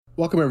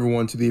Welcome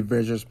everyone to the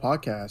Avengers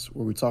podcast,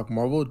 where we talk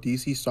Marvel,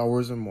 DC, Star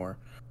Wars, and more.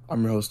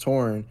 I'm your host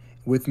Torin.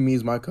 With me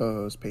is my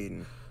co-host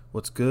Peyton.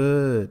 What's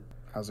good?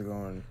 How's it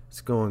going?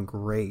 It's going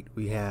great.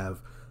 We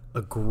have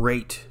a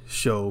great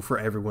show for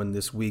everyone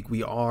this week.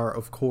 We are,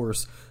 of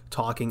course,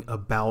 talking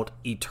about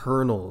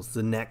Eternals,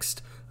 the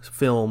next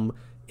film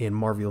in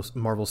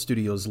Marvel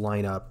Studios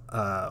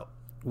lineup.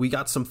 We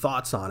got some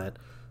thoughts on it,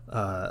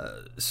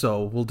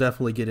 so we'll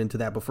definitely get into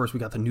that. But first, we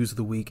got the news of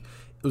the week.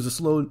 It was a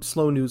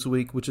slow news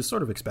week, which is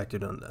sort of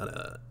expected on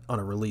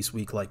a release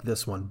week like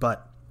this one,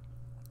 but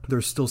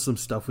there's still some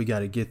stuff we got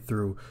to get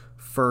through.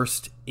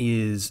 First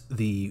is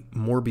the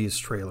Morbius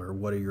trailer.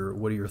 What are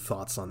your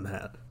thoughts on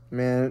that?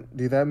 Man,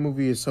 dude, that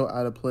movie is so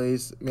out of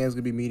place. Man's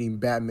gonna be meeting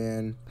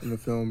Batman in the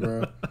film,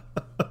 bro.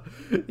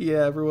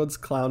 Yeah, everyone's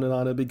clowning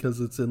on it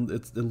because it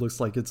looks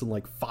like it's in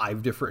like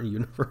 5 different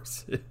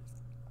universes.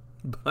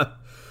 But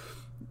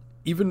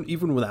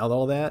even without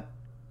all that,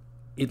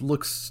 it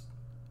looks so.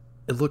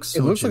 It looks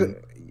it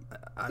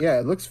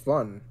looks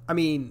fun. I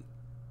mean,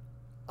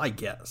 I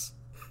guess.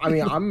 I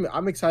mean,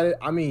 I'm excited.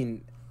 I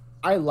mean,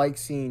 I like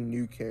seeing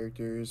new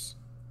characters,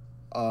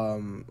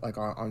 like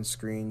on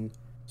screen.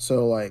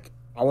 So like,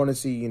 I want to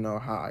see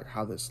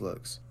how this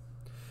looks.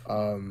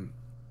 I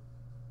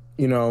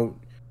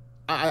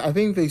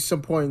think at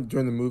some point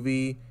during the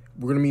movie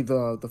we're gonna meet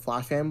the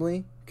Flash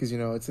family because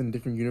it's in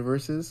different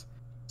universes.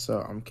 So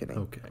I'm kidding.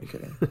 Okay, I'm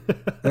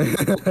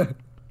kidding.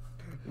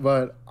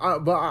 But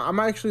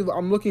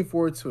I'm looking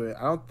forward to it.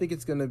 I don't think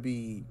it's gonna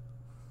be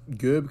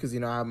good because I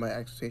have my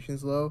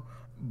expectations low,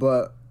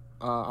 but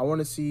I want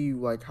to see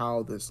like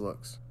how this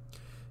looks.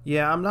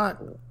 Yeah, I'm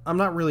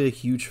not really a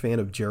huge fan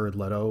of Jared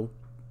Leto,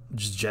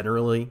 just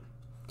generally.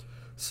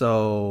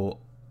 So,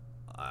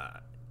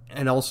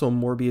 and also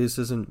Morbius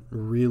isn't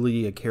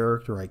really a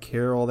character I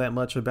care all that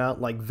much about.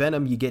 Like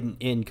Venom, you get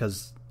in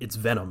because it's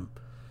Venom,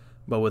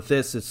 but with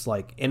this, it's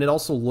like, and it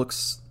also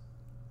looks,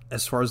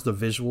 as far as the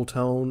visual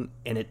tone,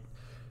 and it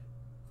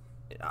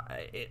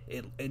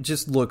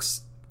just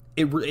looks,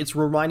 it's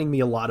reminding me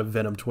a lot of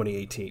Venom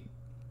 2018,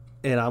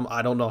 and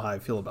I don't know how I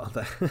feel about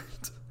that.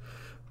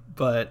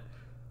 But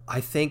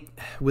I think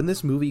when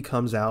this movie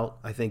comes out,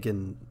 I think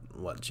in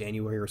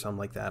January or something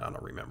like that, I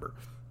don't remember.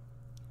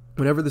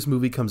 Whenever this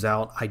movie comes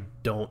out, I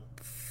don't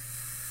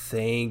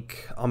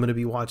think I'm going to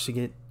be watching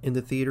it in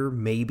the theater.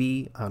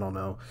 Maybe, I don't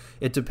know.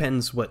 It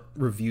depends what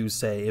reviews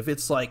say. If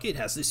it's like it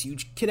has this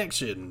huge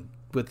connection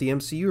with the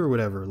MCU or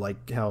whatever,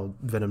 like how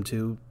Venom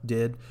 2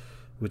 did,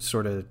 which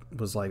sort of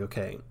was like,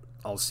 okay,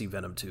 I'll see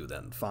Venom 2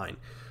 then, fine.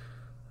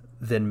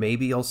 Then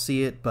maybe I'll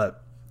see it,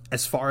 but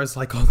as far as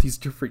like all these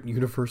different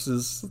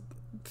universes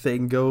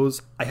thing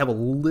goes, I have a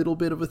little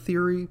bit of a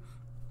theory.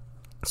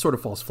 It sort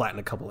of falls flat in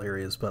a couple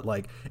areas, but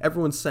like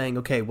everyone's saying,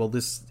 okay, well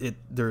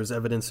there's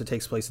evidence that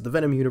takes place in the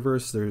Venom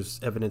universe, there's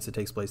evidence that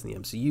takes place in the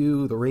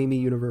MCU, the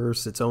Raimi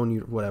universe, its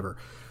own whatever.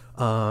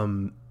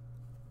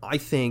 I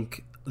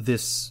think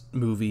this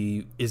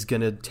movie is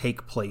going to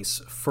take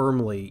place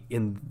firmly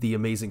in the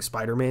Amazing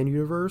Spider-Man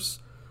universe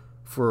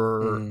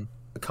for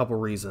a couple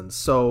reasons.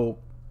 So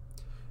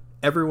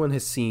everyone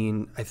has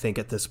seen, I think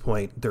at this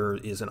point, there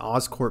is an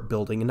Oscorp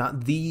building, and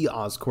not the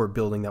Oscorp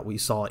building that we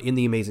saw in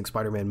the Amazing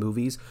Spider-Man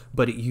movies,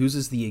 but it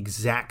uses the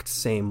exact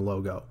same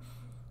logo.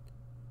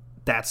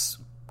 That's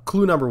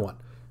clue number one,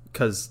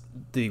 because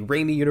the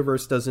Raimi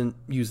universe doesn't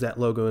use that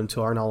logo, and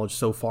to our knowledge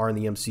so far in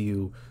the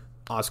MCU,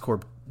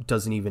 Oscorp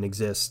doesn't even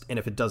exist, and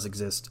if it does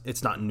exist,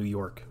 it's not in New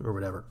York or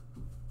whatever.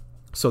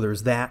 So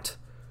there's that.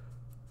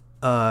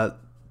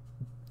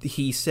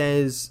 He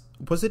says,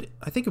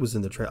 I think it was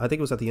in the trailer, I think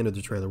it was at the end of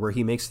the trailer, where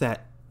he makes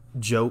that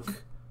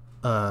joke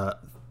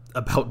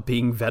about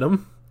being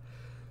Venom.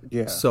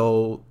 Yeah.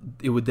 So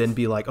it would then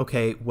be like,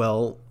 okay,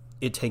 well,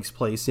 it takes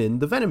place in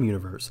the Venom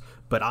universe.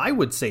 But I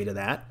would say to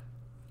that,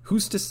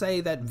 who's to say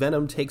that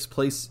Venom takes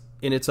place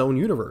in its own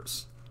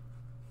universe?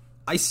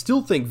 I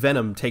still think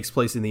Venom takes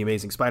place in the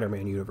Amazing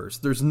Spider-Man universe.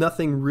 There's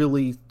nothing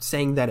really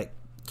saying that it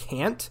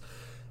can't.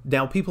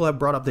 Now, people have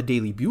brought up the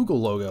Daily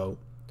Bugle logo,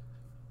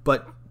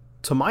 but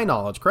to my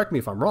knowledge, correct me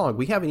if I'm wrong,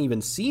 we haven't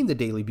even seen the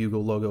Daily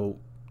Bugle logo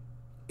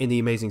in the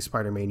Amazing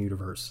Spider-Man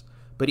universe.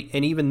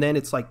 And even then,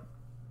 it's like,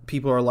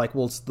 people are like,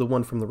 well, it's the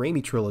one from the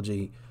Raimi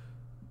trilogy,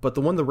 but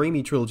the one the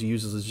Raimi trilogy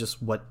uses is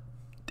just what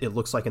it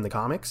looks like in the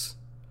comics.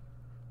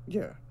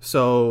 Yeah.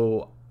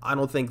 So I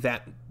don't think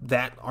that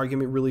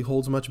argument really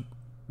holds much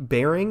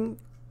bearing.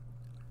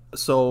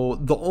 So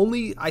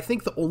I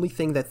think the only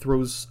thing that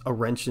throws a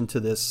wrench into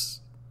this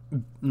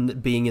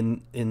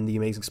being in the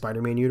Amazing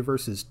Spider-Man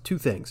universe is 2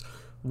 things.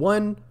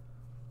 One,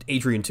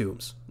 Adrian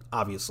Toomes,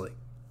 obviously.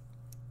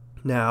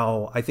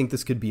 Now, I think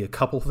this could be a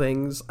couple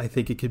things. I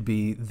think it could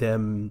be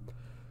them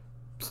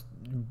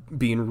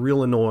being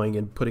real annoying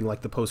and putting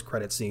like the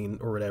post-credit scene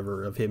or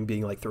whatever of him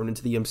being like thrown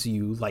into the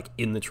MCU like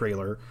in the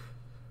trailer,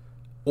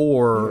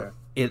 or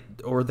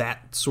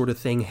that sort of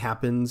thing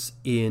happens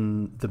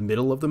in the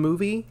middle of the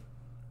movie,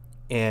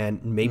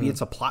 and maybe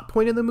it's a plot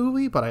point in the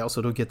movie, but I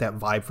also don't get that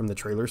vibe from the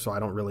trailer, so I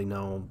don't really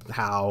know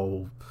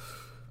how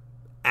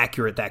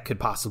accurate that could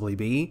possibly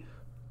be.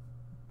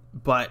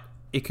 But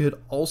it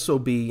could also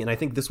be, and I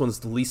think this one's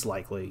the least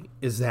likely,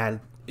 is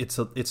that it's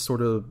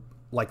sort of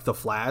like the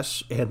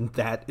Flash, and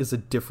that is a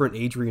different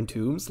Adrian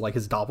Toomes, like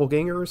his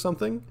doppelganger or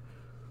something.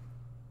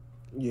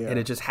 Yeah. And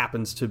it just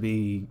happens to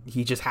be,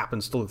 he just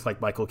happens to look like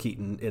Michael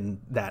Keaton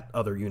in that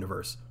other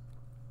universe.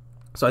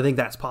 So I think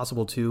that's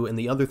possible too. And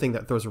the other thing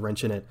that throws a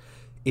wrench in it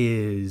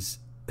is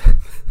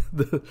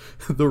the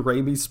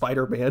Raimi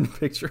Spider-Man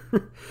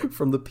picture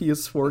from the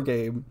PS4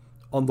 game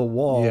on the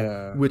wall,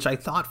 which I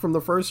thought from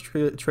the first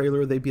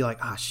trailer they'd be like,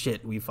 ah,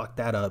 shit, we fucked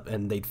that up,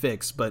 and they'd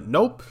fix. But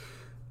nope.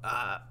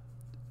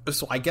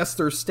 So I guess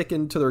they're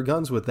sticking to their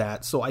guns with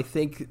that. So I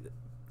think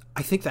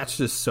that's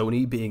just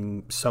Sony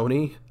being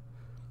Sony.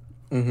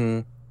 Mm-hmm.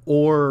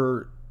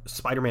 Or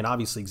Spider-Man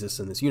obviously exists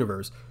in this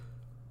universe.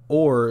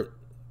 Or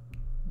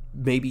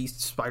maybe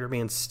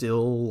Spider-Man's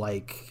still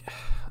like,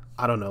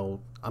 I don't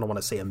know, I don't want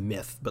to say a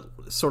myth, but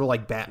sort of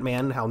like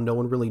Batman, how no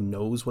one really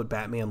knows what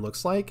Batman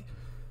looks like.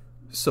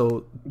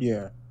 So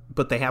yeah,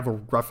 but they have a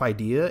rough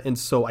idea, and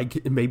so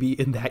maybe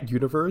in that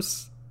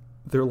universe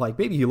they're like,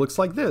 maybe he looks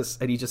like this,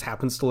 and he just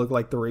happens to look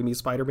like the Raimi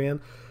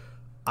Spider-Man.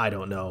 I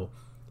don't know.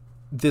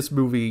 This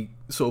movie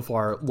so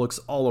far looks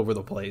all over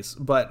the place,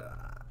 but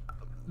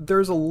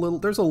there's a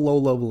low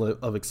level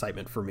of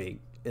excitement for me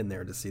in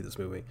there to see this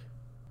movie.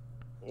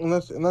 And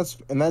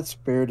that's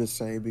fair to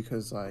say,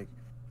 because like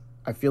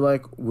I feel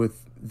like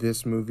with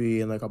this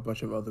movie and like a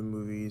bunch of other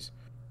movies,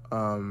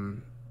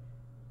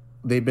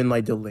 they've been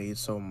like delayed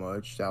so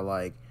much that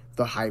like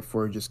the hype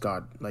for it just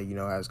got like, you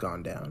know, has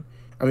gone down.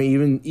 I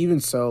mean, even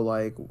so,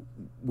 like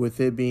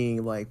with it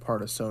being like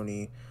part of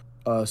Sony,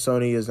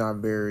 Sony is not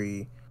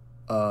very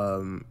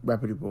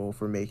reputable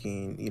for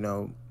making, you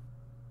know,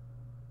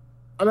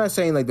 I'm not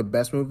saying like the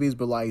best movies,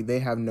 but like they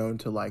have known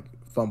to like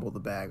fumble the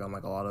bag on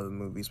like a lot of the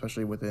movies,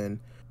 especially within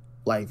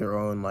like their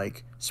own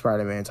like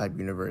Spider-Man type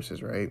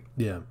universes, right?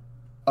 Yeah.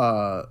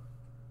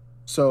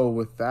 So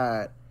with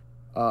that,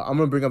 I'm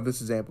gonna bring up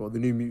this example, the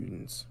New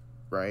Mutants,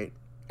 right?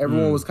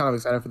 Everyone was kind of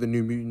excited for the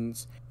New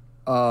Mutants,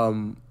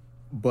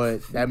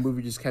 but that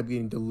movie just kept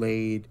getting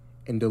delayed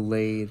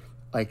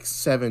like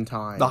 7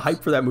 times. The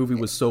hype for that movie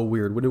was so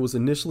weird. When it was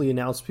initially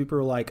announced, people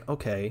were like,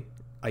 okay,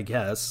 I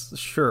guess,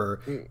 sure.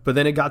 But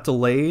then it got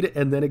delayed,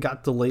 and then it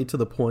got delayed to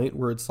the point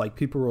where it's like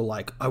people were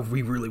like, oh,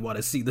 we really want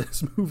to see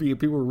this movie, and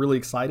people were really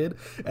excited.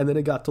 And then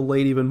it got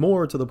delayed even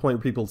more to the point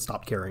where people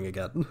stopped caring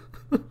again.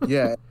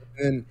 Yeah,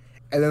 and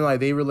then like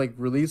they were like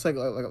released like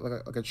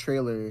a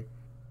trailer,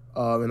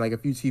 and like a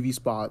few TV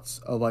spots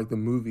of like the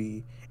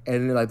movie,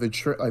 and then like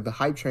the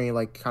hype train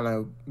like kind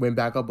of went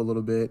back up a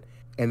little bit,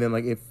 and then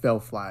like it fell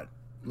flat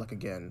like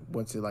again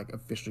once it like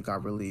officially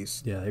got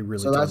released. Yeah, they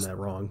really done that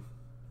wrong.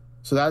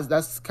 So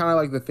that's kind of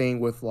like the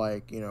thing with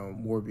like, you know,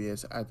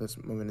 Morbius at this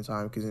moment in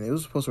time, because it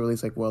was supposed to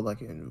release like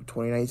like in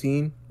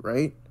 2019,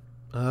 right?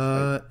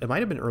 It might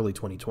have been early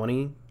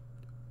 2020,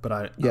 but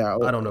I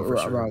don't know for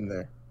sure. Around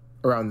there.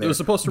 It was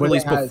supposed to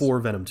release before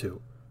Venom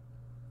 2.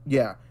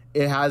 Yeah,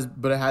 it has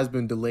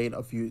been delayed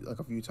a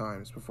few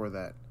times before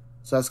that.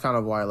 So that's kind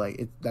of why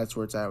like that's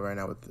where it's at right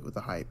now with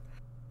the hype.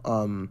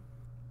 But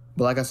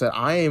like I said,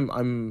 I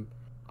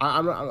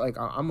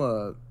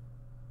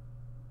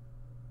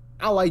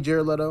like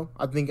Jared Leto.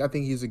 I think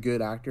he's a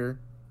good actor.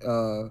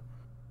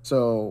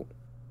 So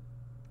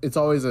it's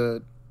always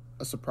a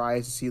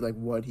surprise to see like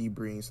what he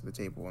brings to the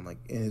table and like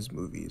in his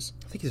movies.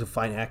 I think he's a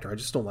fine actor. I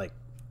just don't like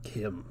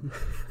him.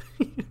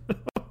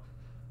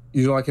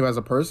 You don't like him as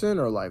a person,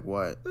 or like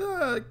what?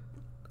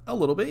 A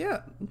little bit,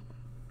 yeah.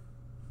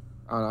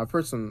 I don't know,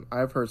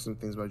 I've heard some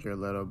things about Jared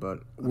Leto, but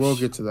we'll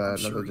get to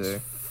that another day.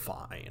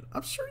 Fine.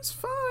 I'm sure he's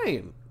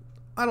fine.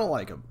 I don't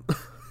like him.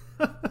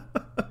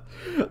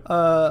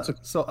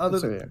 So other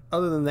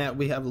than that,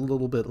 we have a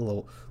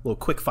little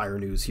quick fire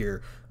news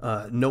here.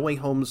 No Way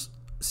Home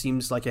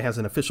seems like it has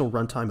an official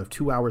runtime of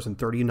 2 hours and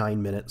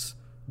 39 minutes.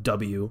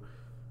 W.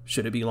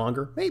 Should it be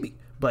longer? Maybe,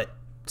 but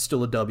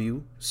still a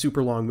W.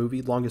 Super long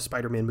movie, longest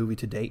Spider-Man movie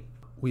to date.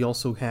 We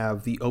also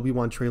have the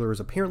Obi-Wan trailer is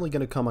apparently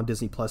going to come on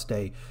Disney Plus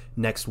Day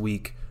next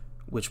week,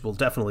 which we'll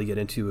definitely get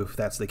into if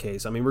that's the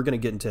case. I mean, we're going to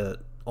get into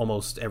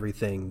almost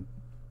everything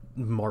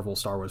Marvel,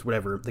 Star Wars,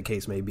 whatever the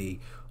case may be,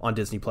 on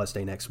Disney Plus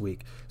Day next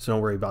week, so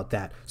don't worry about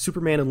that.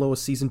 Superman and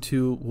Lois Season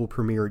 2 will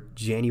premiere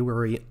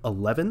January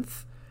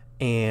 11th,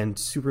 and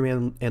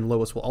Superman and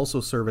Lois will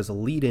also serve as a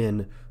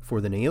lead-in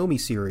for the Naomi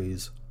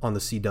series on the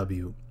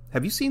CW.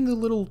 Have you seen the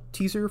little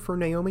teaser for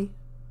Naomi?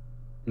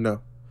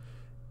 No.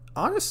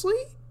 Honestly,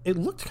 it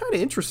looked kind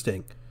of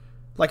interesting.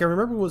 Like, I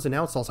remember it was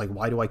announced, I was like,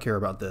 why do I care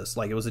about this?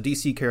 Like, it was a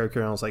DC character,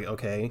 and I was like,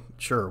 okay,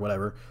 sure,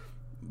 whatever.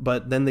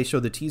 But then they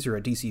showed the teaser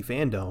at DC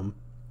Fandom,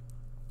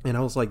 and I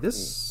was like,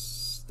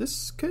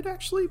 this could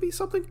actually be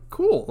something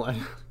cool.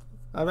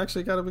 I'm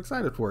actually kind of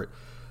excited for it.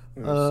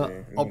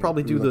 I'll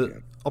probably do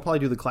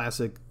the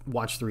classic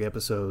watch 3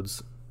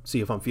 episodes, see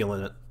if I'm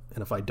feeling it,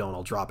 and if I don't,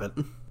 I'll drop it.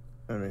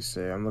 Let me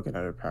see. I'm looking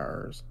at her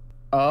powers.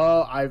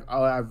 Oh,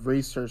 I've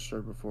researched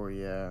her before.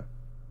 Yeah,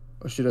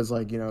 she does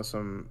like, you know,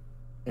 some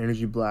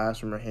energy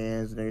blast from her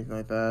hands and everything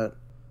like that.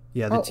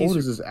 Yeah, How old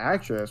is this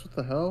actress? What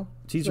the hell?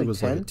 Teaser was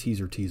 10? Like a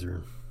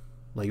teaser.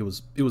 Like it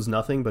was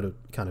nothing, but it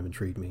kind of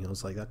intrigued me. I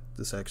was like,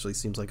 this actually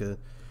seems like a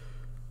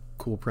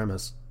cool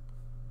premise.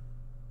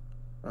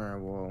 All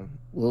right, well,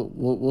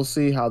 we'll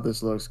see how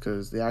this looks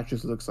because the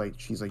actress looks like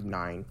she's like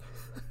 9.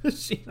 I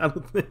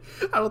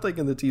don't think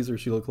in the teaser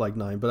she looked like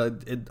 9.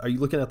 But are you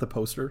looking at the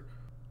poster?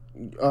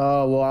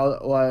 I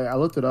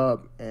looked it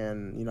up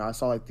and I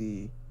saw like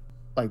the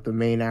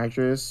main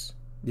actress.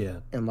 Yeah.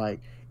 And like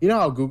you know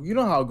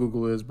how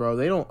Google is, bro.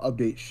 They don't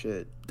update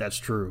shit. That's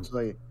true.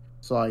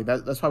 So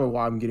that's probably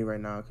why I'm getting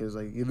right now because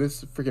like in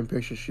this freaking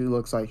picture she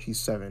looks like she's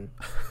 7.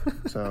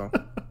 So.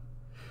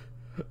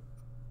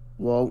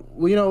 Well,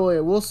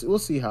 we'll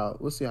see how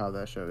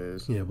that show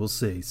is. Yeah, we'll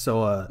see.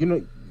 So you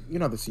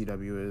know the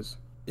CW is.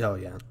 Oh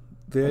yeah.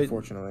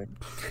 Unfortunately.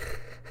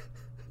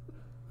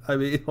 I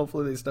mean,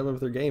 hopefully they step up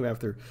their game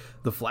after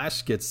The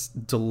Flash gets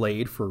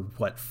delayed for,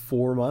 what,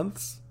 4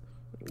 months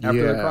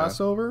after the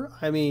crossover?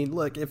 I mean,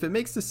 look, if it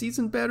makes the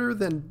season better,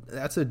 then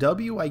that's a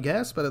W, I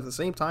guess. But at the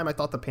same time, I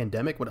thought the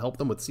pandemic would help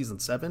them with season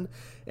 7,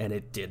 and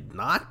it did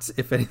not,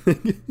 if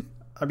anything.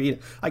 I mean,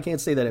 I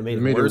can't say that it made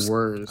it worse.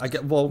 We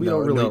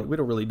don't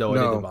really know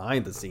anything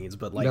behind the scenes,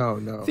 but like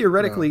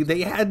theoretically,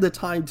 they had the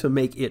time to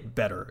make it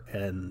better,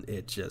 and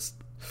it just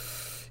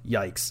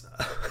yikes.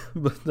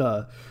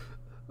 But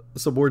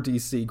some more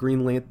DC.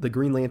 The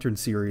Green Lantern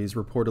series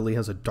reportedly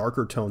has a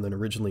darker tone than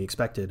originally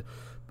expected.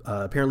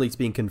 Apparently, it's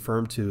being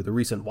confirmed to the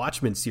recent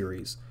Watchmen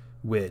series,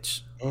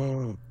 which,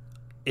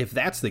 if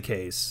that's the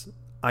case,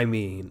 I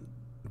mean,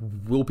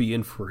 we'll be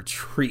in for a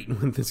treat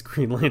with this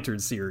Green Lantern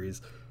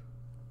series.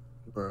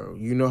 Bro,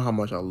 you know how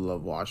much I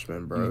love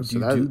Watchmen, bro. You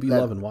do be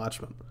loving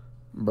Watchmen.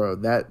 Bro,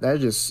 that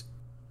just...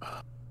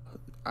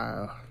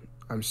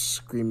 I'm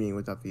screaming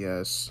without the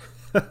S.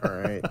 All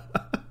right?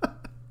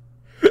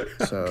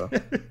 So...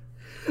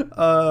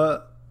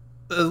 a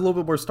little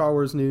bit more Star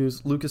Wars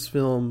news.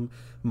 Lucasfilm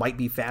might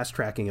be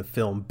fast-tracking a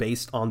film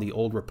based on the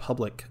Old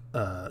Republic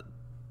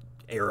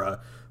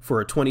era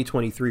for a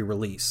 2023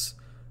 release.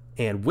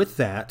 And with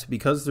that,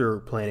 because they're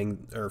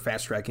planning or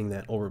fast-tracking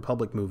that Old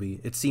Republic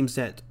movie, it seems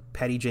that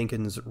Patty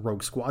Jenkins'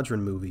 Rogue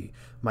Squadron movie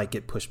might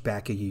get pushed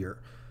back a year.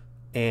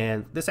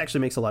 And this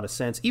actually makes a lot of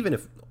sense, even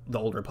if the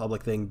Old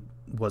Republic thing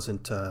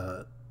wasn't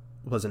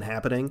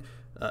happening.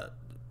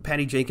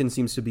 Patty Jenkins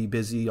seems to be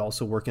busy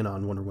also working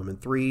on Wonder Woman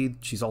 3.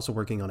 She's also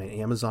working on an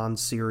Amazon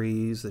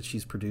series that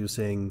she's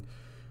producing.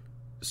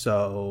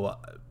 So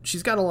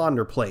she's got a lot on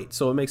her plate.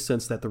 So it makes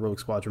sense that the Rogue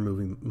Squadron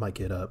movie might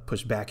get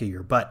pushed back a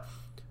year. But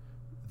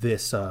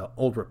this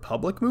Old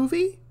Republic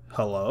movie?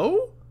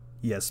 Hello?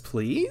 Yes,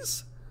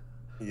 please?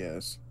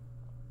 Yes.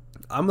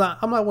 I'm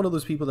not one of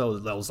those people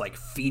that was like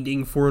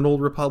fiending for an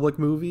Old Republic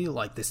movie.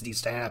 Like, this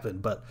needs to happen.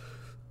 But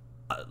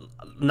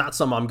not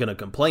something I'm going to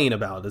complain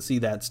about. To see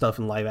that stuff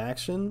in live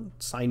action,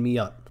 sign me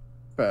up.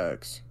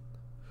 Facts.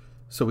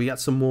 So we got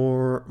some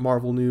more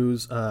Marvel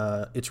news.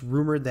 It's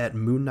rumored that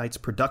Moon Knight's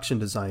production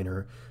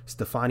designer,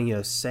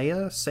 Stefania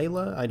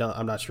Sela,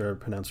 I'm not sure how to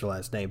pronounce her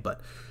last name,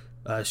 but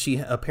she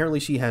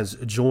has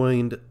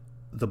joined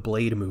the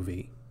Blade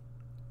movie.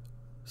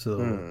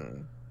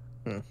 So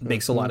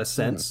makes a lot of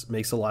sense.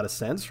 Makes a lot of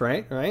sense,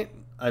 right?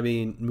 I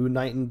mean, Moon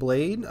Knight and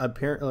Blade.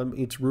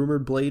 Apparently, it's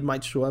rumored Blade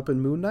might show up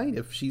in Moon Knight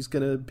if she's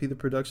gonna be the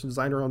production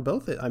designer on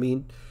both. I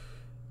mean,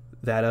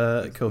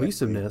 that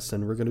cohesiveness,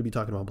 and we're gonna be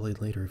talking about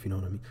Blade later, if you know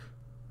what I mean.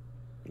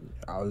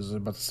 I was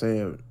about to say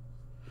it,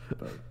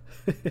 but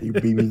you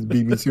beat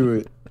me to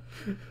it.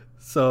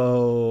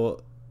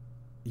 So,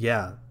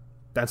 yeah,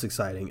 that's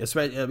exciting.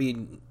 Especially, I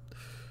mean,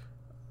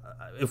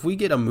 if we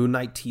get a Moon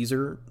Knight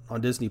teaser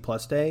on Disney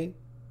Plus Day,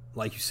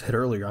 like you said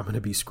earlier, I'm going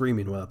to be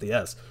screaming without the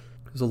S.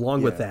 Because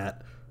along with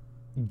that,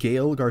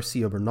 Gael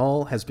Garcia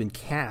Bernal has been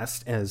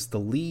cast as the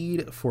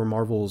lead for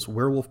Marvel's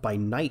Werewolf by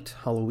Night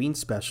Halloween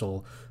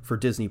special for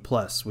Disney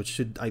Plus, which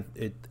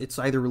it's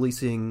either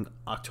releasing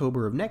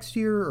October of next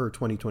year or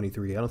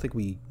 2023. I don't think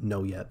we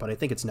know yet, but I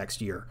think it's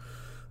next year.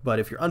 But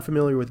if you're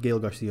unfamiliar with Gael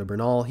Garcia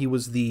Bernal, he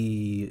was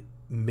the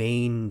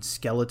main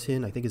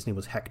skeleton, I think his name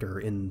was Hector,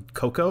 in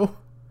Coco.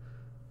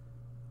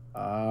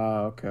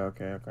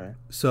 Okay.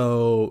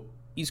 So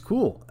he's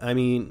cool. I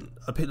mean,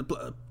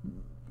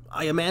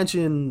 I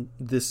imagine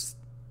this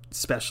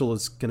special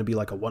is going to be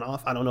like a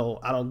one-off. I don't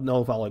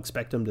know if I'll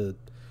expect him to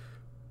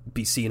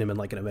be seeing him in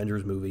like an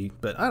Avengers movie,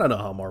 but I don't know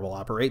how Marvel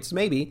operates.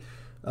 Maybe.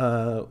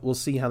 We'll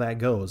see how that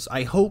goes.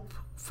 I hope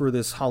for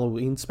this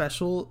Halloween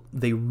special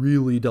they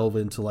really delve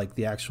into like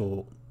the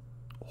actual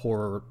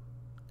horror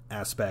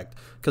aspect,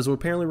 because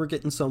apparently we're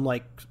getting some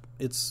like,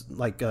 it's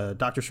like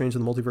Doctor Strange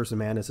and the Multiverse of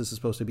Madness. This is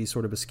supposed to be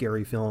sort of a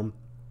scary film.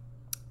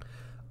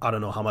 I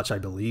don't know how much I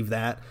believe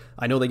that.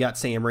 I know they got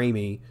Sam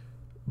Raimi,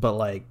 but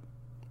like,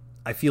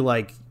 I feel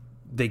like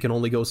they can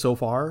only go so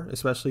far,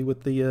 especially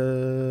with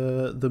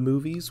the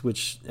movies,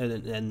 which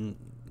and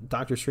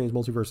Doctor Strange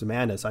Multiverse of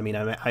Madness. I mean,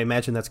 I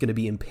imagine that's going to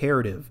be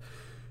imperative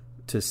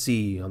to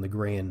see on the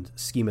grand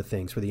scheme of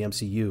things for the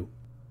MCU.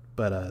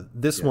 But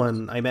this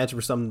one, I imagine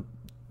for some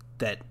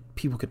that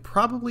people could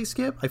probably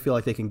skip, I feel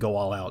like they can go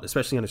all out,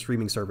 especially on a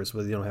streaming service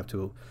where they don't have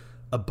to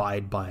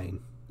abide by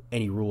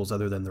any rules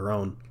other than their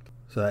own.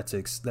 So that's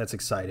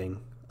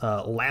exciting.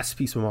 Last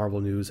piece of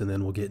Marvel news, and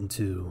then we'll get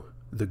into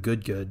the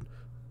good.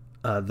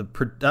 The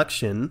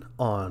production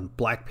on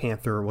Black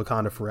Panther: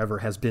 Wakanda Forever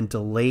has been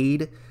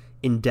delayed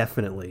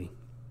indefinitely.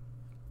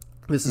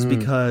 This is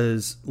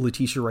because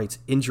Letitia Wright's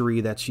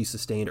injury that she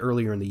sustained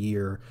earlier in the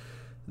year,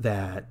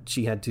 that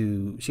she had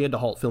to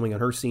halt filming on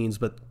her scenes,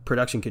 but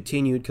production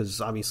continued because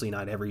obviously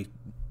not everything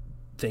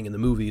in the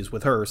movie is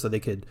with her, so they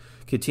could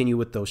continue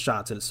with those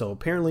shots. And so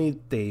apparently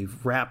they've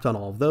wrapped on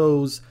all of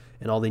those,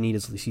 and all they need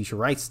is Letitia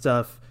Wright's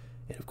stuff.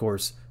 And of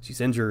course, she's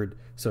injured,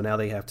 so now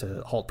they have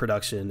to halt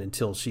production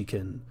until she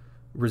can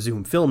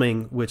resume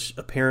filming, which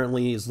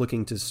apparently is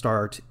looking to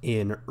start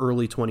in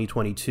early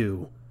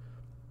 2022.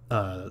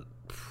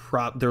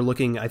 They're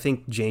looking, I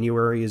think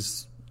January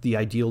is the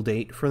ideal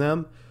date for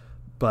them.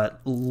 But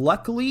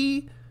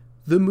luckily,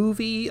 the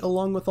movie,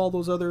 along with all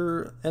those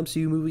other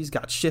MCU movies,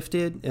 got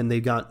shifted and they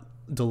got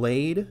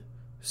delayed.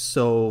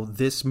 So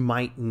this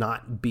might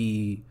not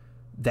be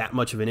that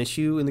much of an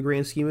issue in the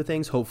grand scheme of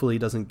things. Hopefully it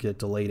doesn't get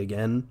delayed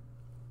again.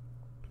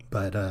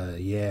 But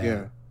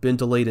yeah. Been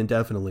delayed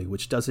indefinitely,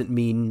 which doesn't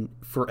mean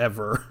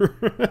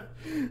forever.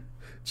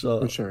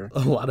 So For sure. A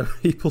lot of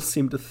people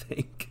seem to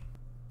think.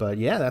 But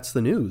yeah, that's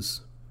the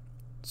news.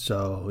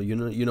 So you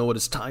know what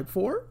it's time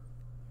for?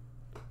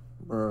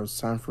 Bro, it's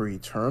time for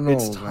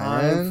Eternals, It's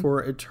time man.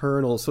 for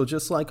Eternals. So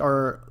just like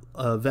our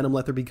Venom,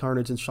 Let There Be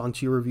Carnage, and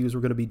Shang-Chi reviews, we're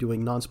going to be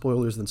doing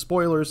non-spoilers than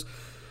spoilers.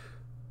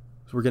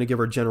 So we're going to give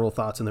our general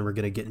thoughts, and then we're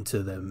going to get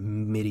into the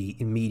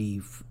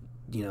meaty,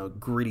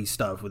 gritty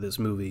stuff with this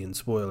movie and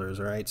spoilers.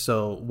 All right.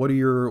 So what are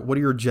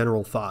your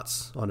general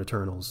thoughts on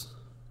Eternals?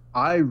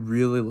 I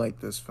really like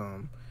this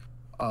film.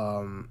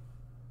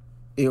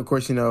 Of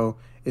course,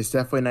 it's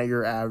definitely not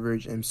your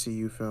average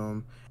MCU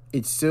film.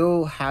 It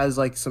still has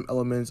like some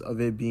elements of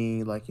it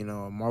being like a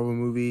Marvel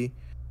movie,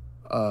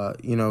 with a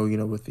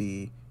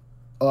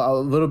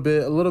little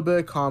bit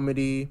of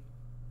comedy,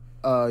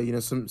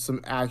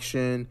 some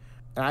action,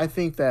 and I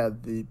think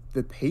that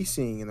the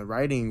pacing and the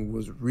writing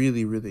was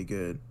really, really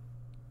good.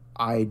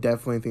 I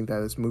definitely think that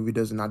this movie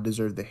does not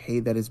deserve the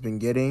hate that it's been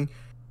getting,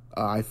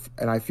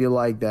 and I feel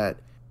like that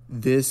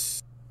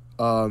this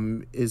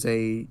is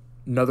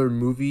another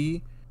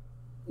movie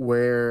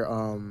where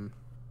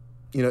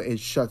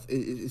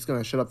it's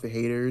gonna shut up the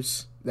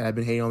haters that have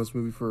been hating on this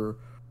movie for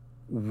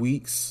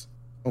weeks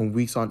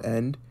on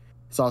end.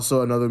 It's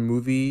also another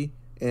movie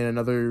in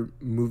the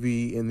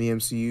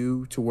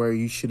MCU to where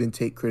you shouldn't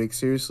take critics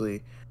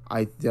seriously.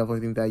 I definitely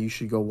think that you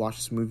should go watch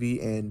this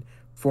movie and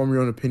form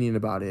your own opinion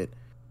about it.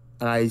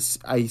 And I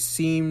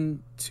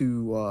seem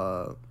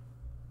to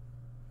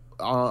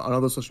on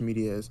other social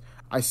medias,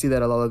 I see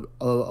that a lot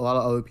of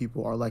other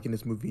people are liking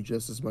this movie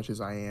just as much as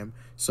I am.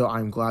 So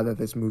I'm glad that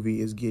this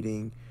movie is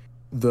getting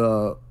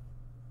the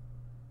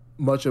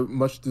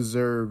much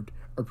deserved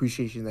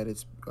appreciation that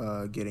it's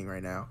getting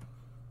right now.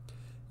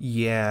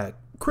 Yeah,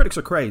 critics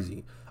are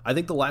crazy. I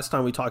think the last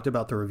time we talked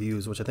about the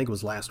reviews, which I think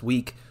was last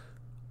week,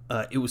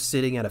 it was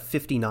sitting at a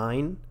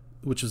 59,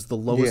 which is the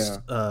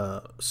lowest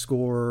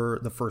score,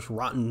 the first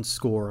rotten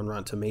score on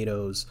Rotten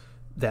Tomatoes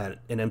that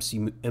an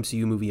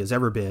MCU movie has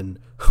ever been.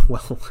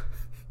 Well,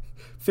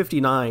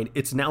 59,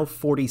 it's now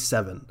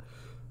 47.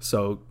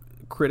 So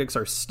critics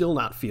are still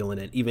not feeling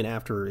it, even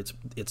after its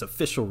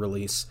official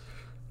release.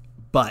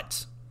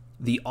 But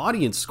the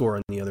audience score,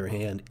 on the other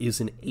hand, is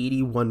an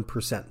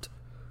 81%.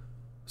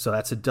 So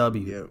that's a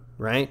W,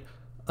 right?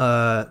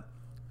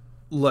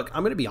 Look,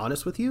 I'm going to be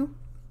honest with you.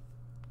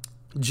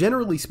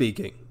 Generally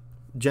speaking,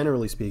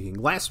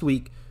 last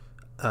week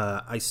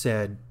I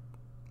said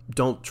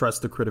don't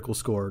trust the critical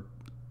score.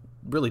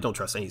 Really, don't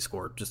trust any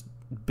score. Just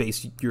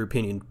base your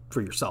opinion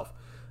for yourself.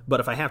 But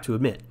if I have to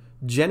admit,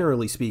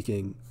 generally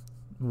speaking,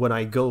 when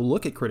I go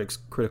look at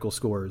critical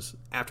scores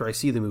after I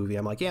see the movie,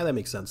 I'm like, yeah, that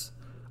makes sense.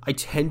 I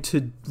tend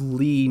to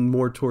lean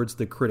more towards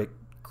the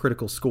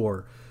critical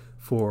score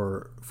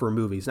for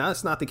movies. Now,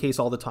 that's not the case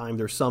all the time.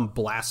 There's some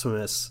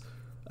blasphemous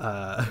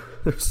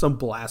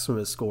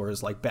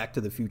scores, like Back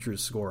to the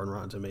Future's score on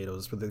Rotten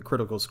Tomatoes. For the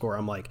critical score,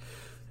 I'm like,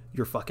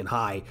 you're fucking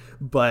high.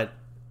 But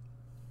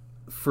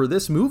for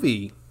this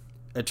movie,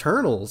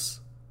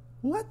 Eternals,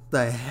 what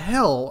the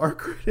hell are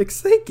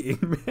critics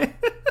thinking, man?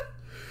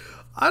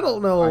 I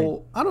don't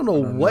know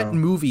what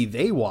movie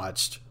they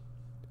watched,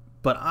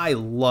 but I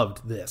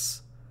loved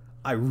this.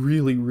 I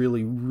really,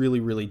 really,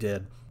 really, really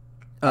did.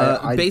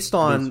 Based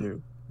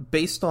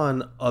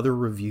on other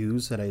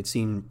reviews that I had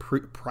seen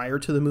prior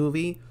to the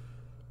movie,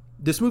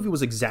 this movie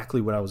was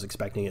exactly what I was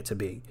expecting it to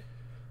be.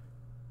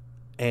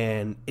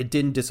 And it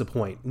didn't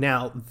disappoint.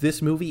 Now,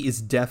 this movie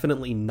is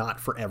definitely not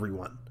for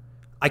everyone.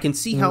 I can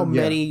see how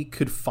many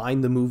could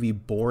find the movie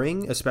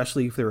boring,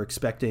 especially if they're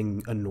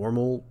expecting a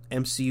normal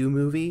MCU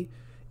movie.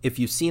 If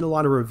you've seen a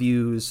lot of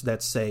reviews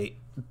that say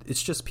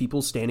it's just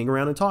people standing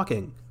around and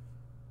talking,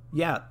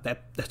 yeah,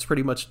 that's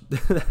pretty much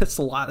that's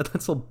a lot.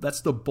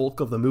 That's the bulk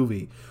of the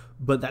movie,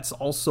 but that's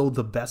also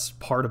the best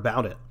part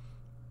about it.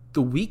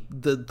 The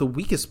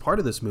weakest part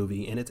of this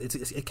movie, and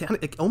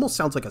it almost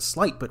sounds like a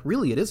slight, but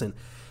really it isn't,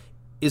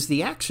 is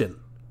the action.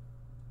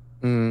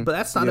 But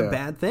that's not a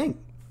bad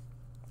thing.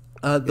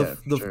 Yeah,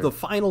 for sure.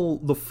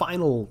 The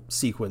final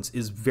sequence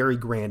is very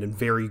grand and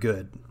very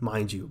good,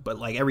 mind you. But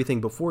like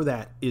everything before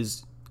that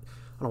is,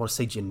 I don't want to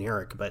say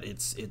generic, but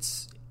it's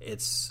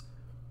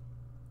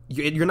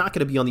you're not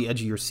going to be on the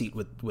edge of your seat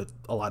with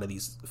a lot of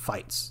these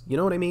fights. You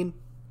know what I mean?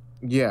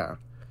 Yeah,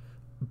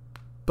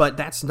 But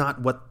that's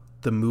not what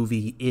the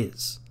movie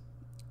is.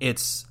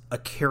 It's a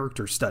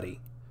character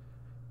study.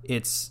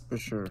 It's for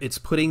sure. it's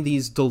putting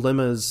these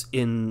dilemmas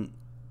in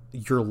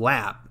your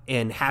lap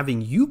and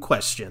having you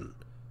question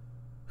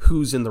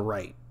who's in the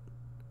right.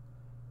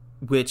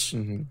 Which,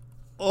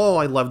 oh,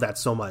 I love that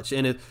so much.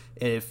 And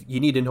if you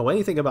need to know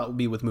anything about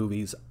me with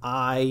movies,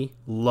 I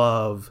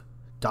love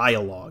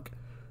dialogue.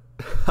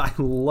 I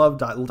love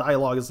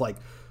dialogue is like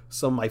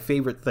some of my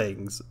favorite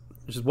things.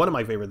 Which is one of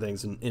my favorite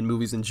things in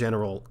movies in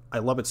general. I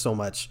love it so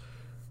much.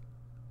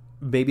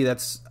 Maybe that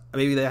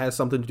has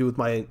something to do with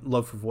my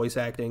love for voice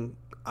acting.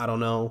 I don't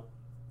know.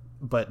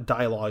 But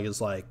dialogue is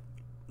like,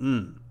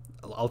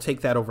 I'll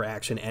take that over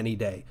action any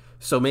day.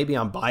 So maybe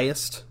I'm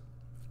biased.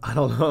 I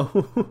don't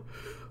know.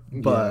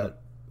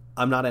 But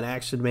I'm not an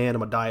action man.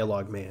 I'm a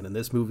dialogue man. And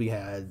this movie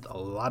had a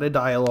lot of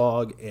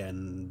dialogue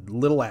and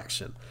little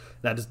action.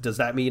 Does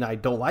that mean I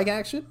don't like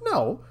action?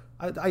 No.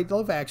 I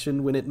love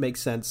action when it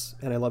makes sense,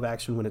 and I love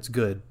action when it's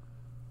good.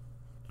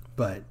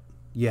 But,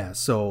 yeah,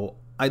 so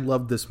I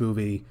love this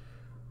movie.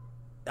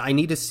 I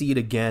need to see it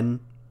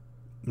again,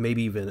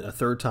 maybe even a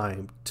third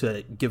time,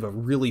 to give a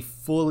really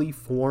fully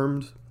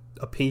formed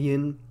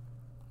opinion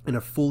and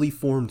a fully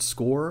formed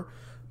score.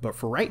 But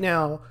for right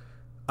now,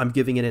 I'm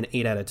giving it an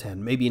 8 out of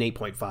 10, maybe an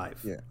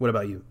 8.5. Yeah. What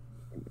about you?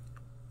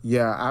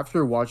 Yeah,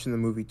 after watching the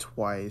movie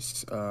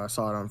twice, I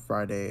saw it on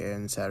Friday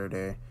and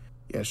Saturday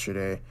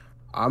yesterday.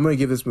 I'm gonna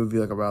give this movie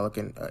like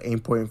an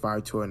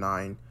 8.5 to a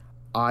 9.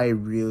 I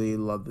really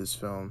love this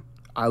film.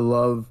 I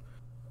love,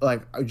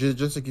 like,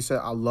 just like you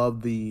said, I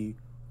love the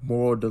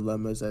moral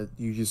dilemmas that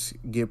you just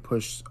get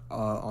pushed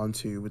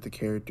onto with the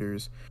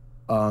characters.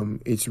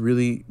 It's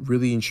really,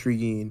 really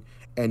intriguing,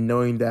 and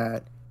knowing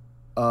that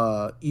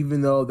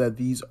even though that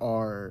these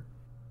are,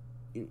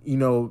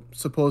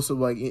 supposed to,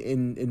 like,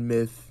 in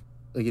myth,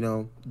 like,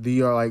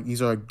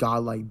 these are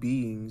godlike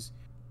beings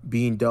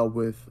being dealt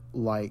with,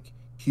 like,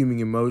 human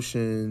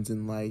emotions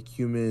and like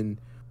human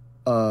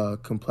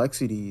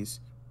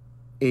complexities.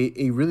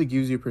 It really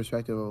gives you a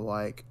perspective of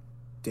like,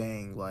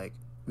 dang, like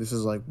this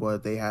is like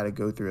what they had to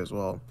go through as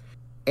well.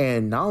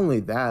 And not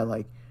only that,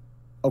 like,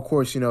 of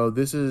course,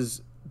 this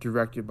is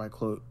directed by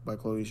Chloe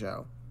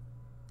Zhao.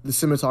 The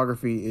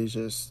cinematography is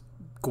just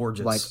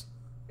Gorgeous. like,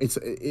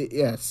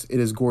 yes, it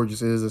is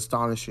gorgeous. It is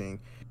astonishing.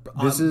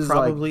 This is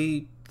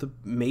probably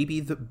maybe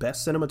the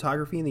best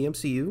cinematography in the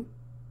MCU.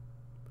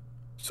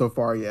 So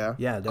far, yeah.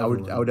 Yeah,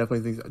 definitely. I would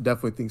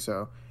definitely think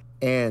so.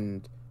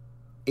 And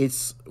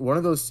it's one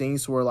of those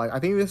things where, like, I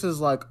think this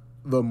is like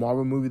the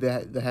Marvel movie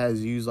that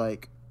has used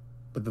like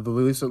the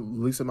least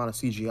amount of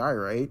CGI,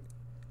 right?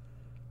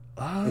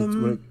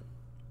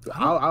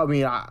 I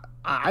mean,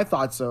 I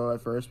thought so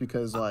at first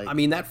because, like, I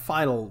mean that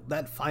final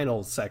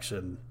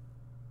section.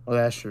 Oh,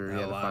 that's true.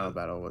 Yeah, the final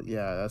battle.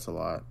 Yeah, that's a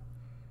lot.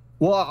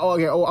 Well,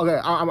 okay.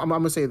 I'm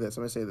gonna say this.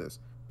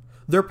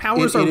 Their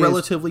powers are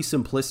relatively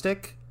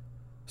simplistic.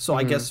 So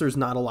I guess there's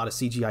not a lot of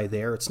CGI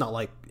there. It's not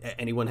like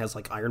anyone has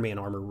like Iron Man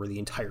armor where the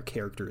entire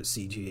character is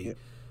CG. Yeah.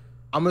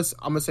 I'm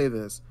gonna say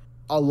this: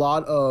 a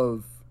lot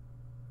of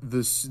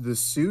the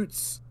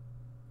suits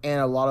and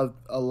a lot of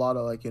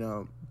like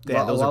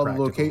those are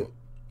practical.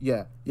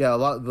 A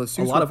lot of the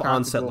suits. A lot of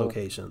on-set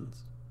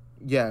locations.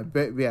 Yeah,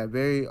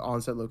 very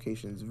on-set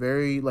locations.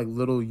 Very like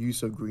little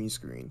use of green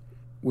screen,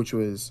 which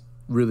was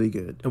really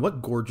good. And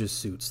what gorgeous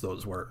suits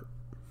those were.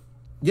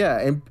 Yeah,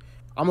 and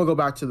I'm gonna go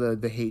back to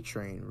the hate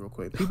train real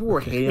quick. People were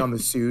hating on the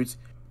suits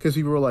because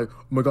people were like,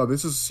 "Oh my god,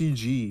 this is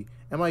CG."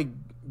 I'm like,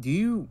 do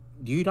you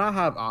not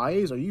have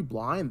eyes? Are you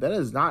blind? That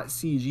is not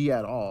CG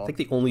at all. I think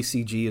the only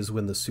CG is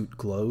when the suit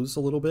glows a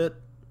little bit.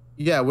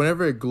 Yeah,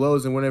 whenever it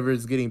glows and whenever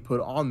it's getting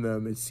put on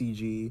them, it's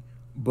CG.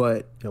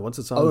 But yeah, once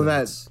it's on, other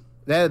than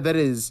that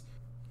is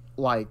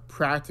like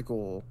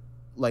practical.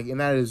 Like, and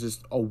that is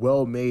just a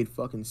well-made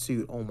fucking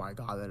suit. Oh my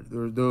god,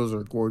 those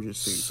are gorgeous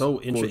suits. So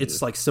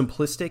it's like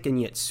simplistic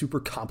and yet super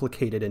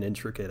complicated and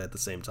intricate at the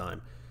same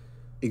time.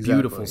 Exactly.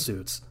 Beautiful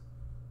suits.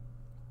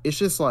 It's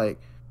just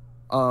like,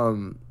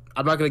 I'm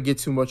not gonna get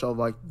too much of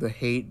like the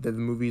hate that the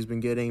movie's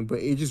been getting, but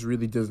it just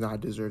really does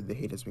not deserve the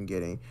hate it's been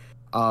getting.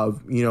 A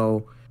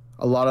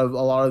lot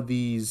of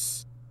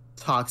these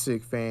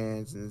toxic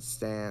fans and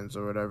stans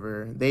or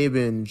whatever, they've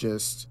been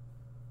just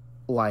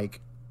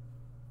like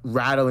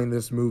rattling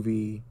this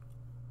movie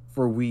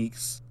for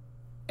weeks,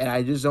 and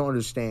I just don't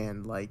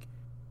understand. Like,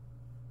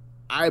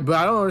 I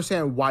don't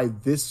understand why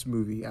this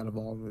movie, out of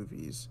all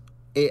movies,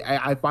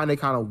 I find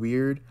it kind of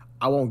weird.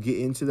 I won't get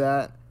into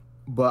that,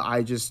 but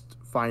I just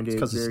find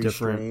it very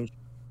strange.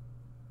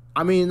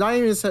 I mean, not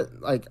even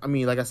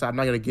like I said, I'm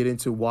not gonna get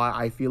into why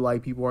I feel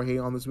like people are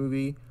hating on this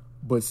movie,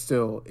 but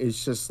still,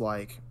 it's just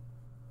like,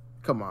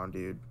 come on,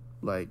 dude.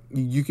 Like,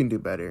 you can do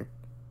better.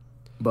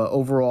 But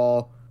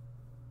overall,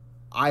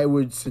 I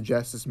would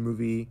suggest this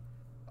movie.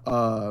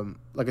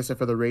 like I said,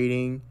 for the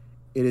rating,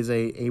 it is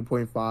a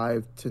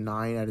 8.5 to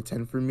 9 out of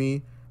 10 for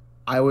me.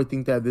 I would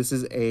think that this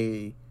is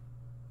a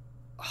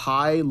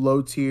high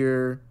low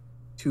tier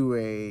to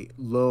a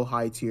low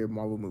high tier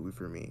Marvel movie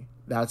for me.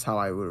 That's how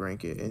I would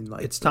rank it. In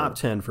like It's top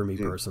 10 for me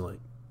personally.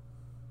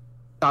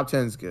 Top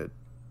 10 is good.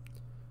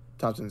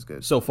 Top 10 is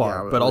good so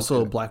far, but also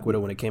good. Black Widow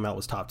when it came out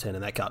was top 10,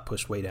 and that got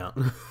pushed way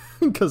down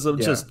because of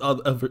just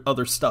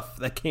other stuff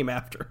that came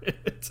after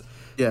it.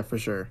 Yeah, for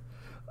sure.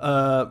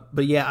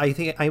 But yeah, I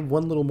think I have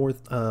one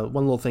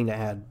little thing to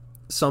add.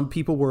 Some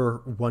people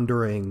were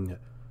wondering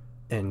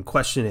and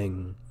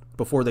questioning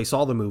before they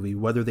saw the movie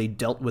whether they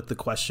dealt with the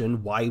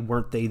question, why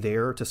weren't they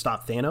there to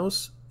stop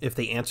Thanos, if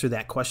they answered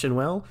that question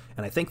well,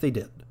 and I think they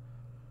did.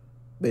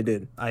 They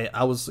did.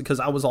 I was, because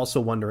I was also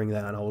wondering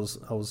that, and I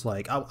was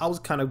like, I was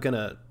kind of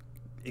gonna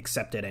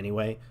accept it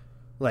anyway.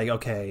 Like,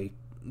 okay,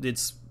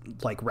 it's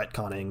like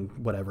retconning,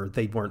 whatever.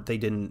 They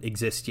didn't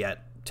exist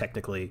yet,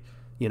 technically,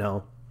 you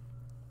know.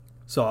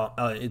 So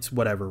it's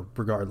whatever,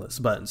 regardless.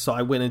 But so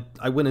I went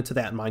into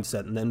that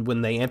mindset, and then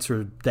when they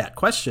answered that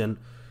question,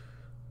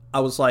 I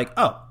was like,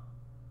 oh,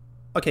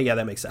 okay, yeah,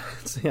 that makes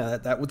sense. Yeah,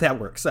 that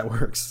works. That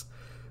works.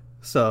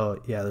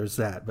 So yeah, there's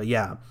that. But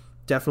yeah,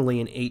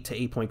 definitely an 8 to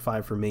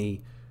 8.5 for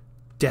me.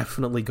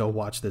 Definitely go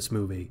watch this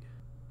movie.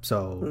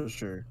 So for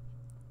sure.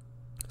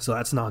 So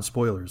that's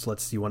non-spoilers.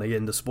 You want to get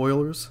into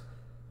spoilers?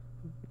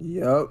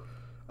 Yep.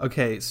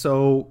 Okay,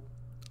 so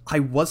I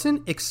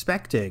wasn't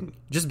expecting,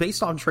 just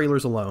based on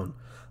trailers alone,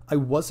 I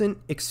wasn't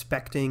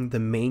expecting the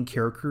main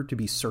character to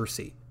be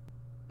Cersei.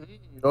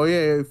 Oh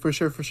yeah, for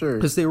sure.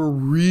 Because they were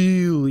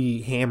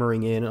really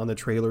hammering in on the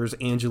trailers.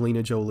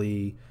 Angelina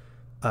Jolie,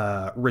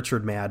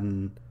 Richard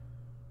Madden,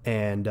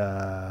 and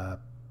Kumail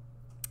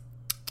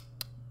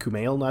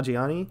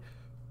Nanjiani.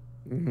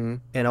 Mm-hmm.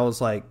 And I was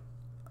like,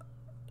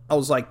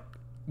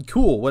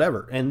 cool,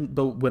 whatever.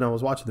 But when I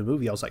was watching the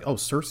movie, I was like, oh,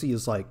 Cersei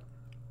is like,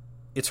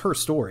 it's her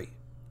story,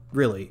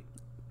 really.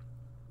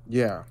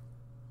 Yeah.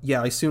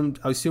 Yeah, I assumed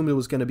it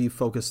was going to be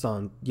focused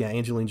on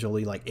Angelina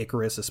Jolie, like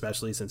Icarus,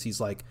 especially since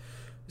he's like,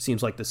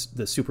 seems like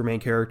the Superman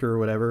character or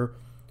whatever.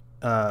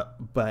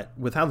 But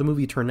with how the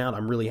movie turned out,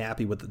 I'm really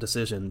happy with the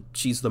decision.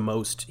 She's the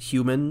most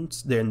human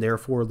and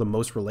therefore the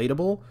most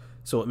relatable,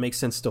 so it makes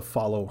sense to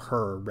follow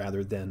her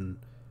rather than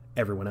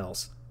everyone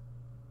else.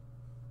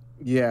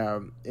 Yeah,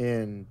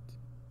 and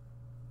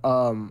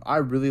I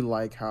really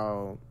like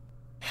how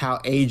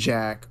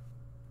Ajak,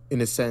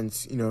 in a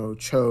sense,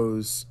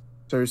 chose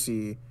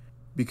Cersei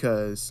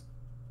because,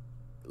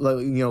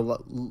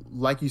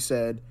 like you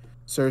said,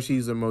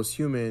 Cersei's the most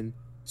human,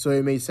 so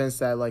it made sense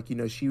that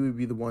she would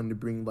be the one to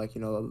bring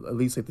at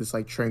least this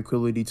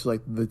tranquility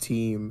to the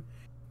team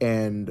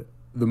and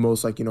the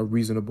most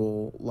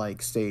reasonable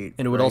state.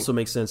 And it would also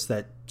make sense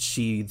that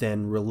she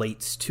then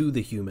relates to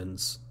the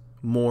humans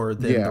more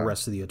than the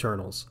rest of the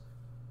Eternals.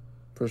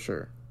 For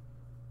sure.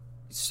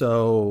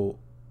 So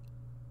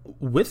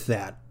with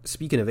that,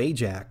 speaking of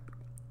Ajak,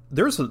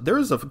 there's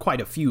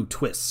quite a few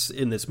twists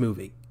in this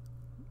movie,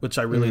 which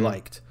I really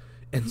liked.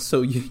 And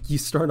so you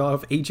start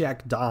off,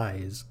 Ajak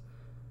dies,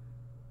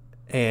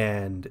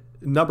 and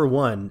number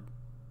one,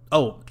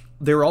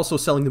 they were also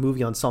selling the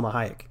movie on Salma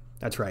Hayek.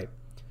 That's right.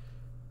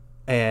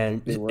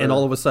 And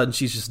all of a sudden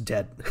she's just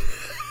dead.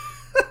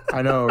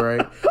 I know,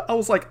 right? I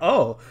was like,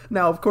 oh.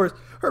 Now, of course,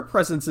 her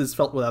presence is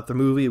felt without the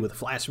movie with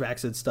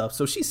flashbacks and stuff,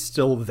 so she's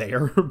still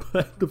there.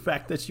 But the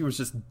fact that she was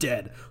just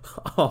dead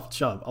off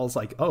jump, I was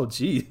like, oh,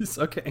 geez,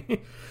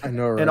 okay. I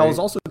know, right? And I was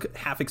also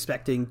half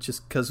expecting,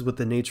 just because with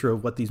the nature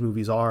of what these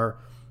movies are,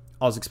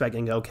 I was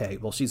expecting, okay,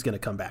 well, she's going to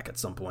come back at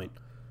some point.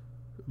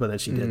 But then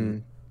she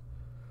didn't.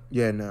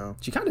 Yeah, no.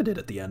 She kind of did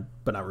at the end,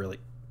 but not really.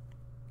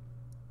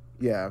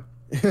 Yeah.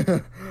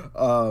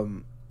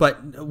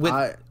 But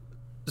with...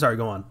 Sorry,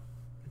 go on.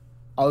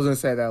 I was gonna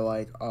say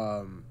that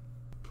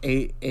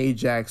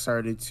Ajak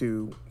started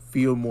to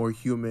feel more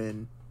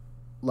human,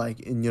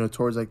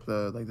 towards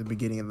the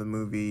beginning of the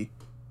movie,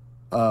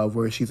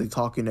 where she's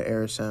talking to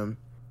Arisem,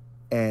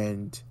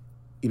 and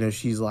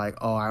she's like,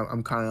 oh,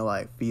 I'm kind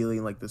of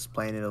feeling this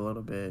planet a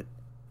little bit,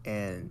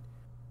 and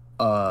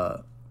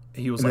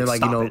he was like,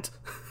 stop it.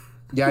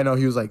 Yeah, I know.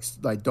 He was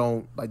like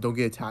don't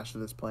get attached to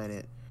this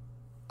planet.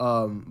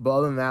 But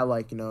other than that,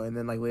 and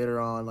then later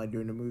on,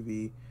 during the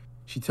movie,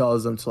 she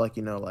tells them to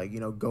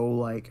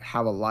go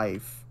have a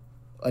life,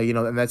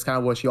 and that's kind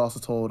of what she also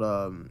told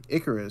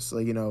Icarus,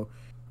 even though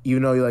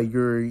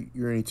you're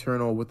an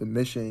Eternal with a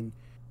mission,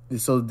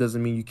 this still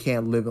doesn't mean you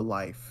can't live a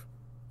life,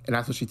 and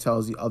that's what she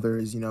tells the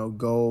others,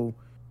 go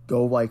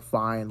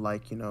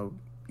find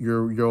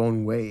your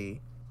own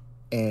way,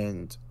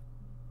 and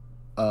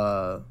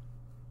and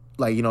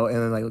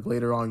then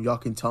later on y'all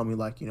can tell me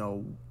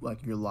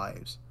your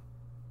lives.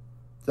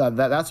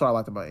 That's what I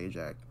liked about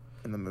Ajak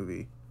in the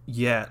movie.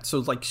 Yeah,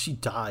 so she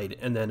died,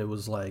 and then it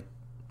was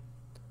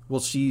well,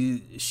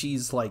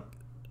 she's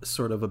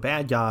sort of a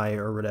bad guy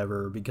or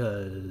whatever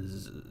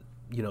because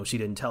she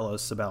didn't tell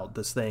us about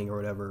this thing or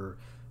whatever.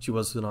 She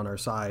wasn't on our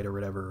side or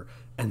whatever.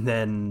 And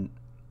then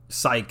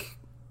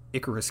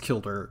Icarus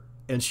killed her,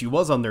 and she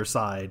was on their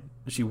side.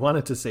 She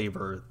wanted to save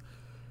Earth,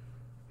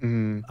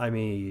 Mm. I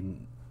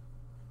mean,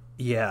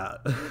 yeah.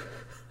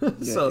 Yeah,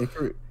 So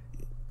Icarus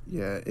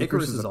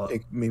Icarus is is a a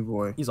pick me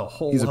boy. he's a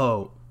whole He's a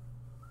hoe.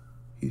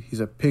 he's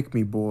a pick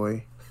me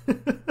boy.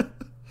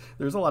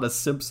 There's a lot of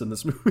simps in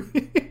this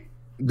movie.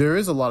 There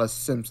is a lot of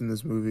simps in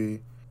this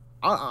movie.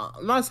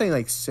 I'm not saying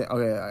like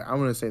okay. I'm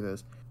gonna say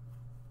this: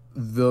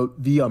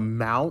 the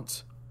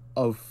amount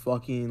of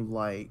fucking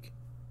like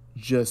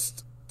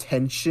just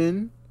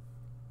tension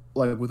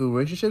like with the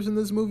relationships in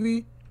this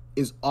movie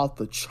is off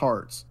the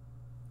charts.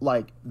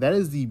 Like that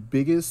is the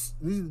biggest.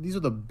 These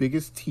are the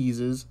biggest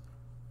teases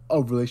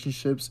of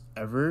relationships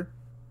ever,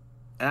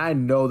 and I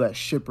know that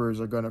shippers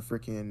are gonna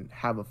freaking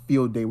have a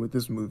field day with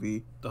this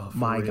movie. Oh, for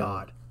My real.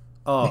 God.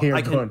 Oh, They're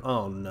I can. going,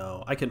 Oh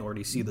no, I can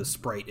already see the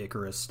Sprite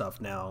Icarus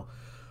stuff now.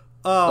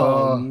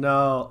 Oh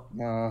no.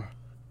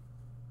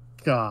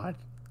 God.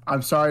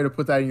 I'm sorry to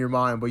put that in your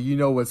mind, but you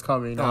know what's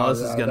coming now. Oh,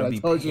 this is gonna I be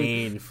told you.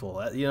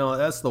 painful. You know,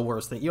 that's the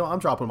worst thing. You know, I'm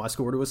dropping my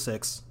score to a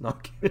 6. No, I'm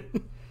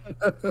kidding.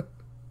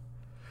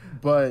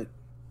 But,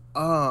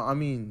 I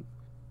mean,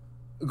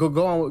 go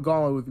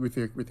on with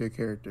your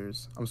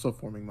characters. I'm still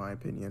forming my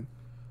opinion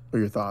or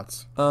your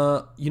thoughts.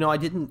 You know, I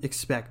didn't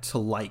expect to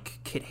like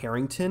Kit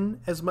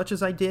Harington as much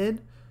as I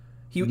did.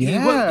 He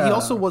Yeah.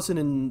 also wasn't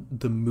in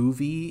the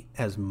movie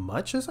as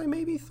much as I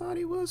maybe thought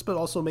he was, but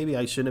also maybe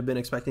I shouldn't have been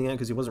expecting that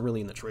because he wasn't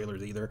really in the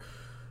trailers either.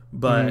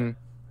 But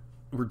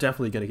we're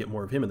definitely going to get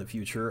more of him in the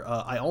future.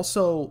 I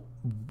also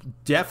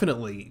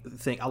definitely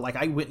think, like,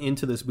 I went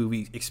into this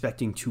movie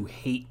expecting to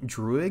hate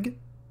Druig,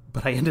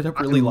 but I ended up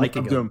really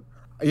liking him.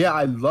 Yeah,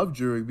 I love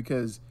Druig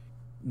because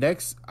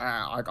next,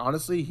 like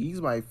honestly, he's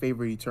my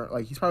favorite Eternal.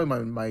 Like he's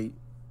probably my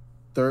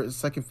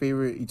second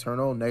favorite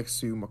Eternal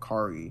next to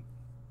Makari.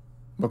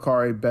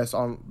 Makari, best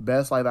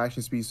live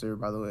action speedster,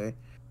 by the way.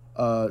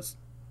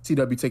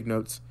 CW, take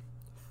notes.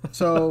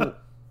 So,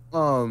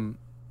 but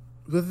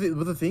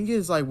the thing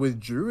is, like with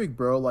Druig,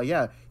 bro, like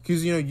yeah,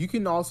 because you know you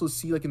can also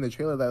see like in the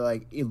trailer that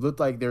like it looked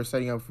like they're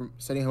setting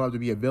him up to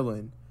be a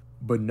villain,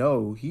 but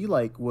no, he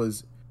like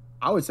was.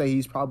 I would say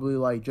he's probably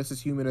like just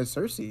as human as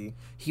Cersei.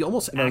 He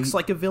almost acts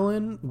like a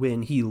villain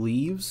when he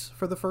leaves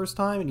for the first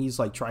time, and he's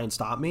like, "Try and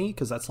stop me,"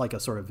 because that's like a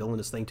sort of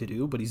villainous thing to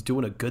do. But he's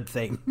doing a good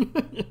thing.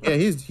 Yeah,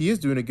 he is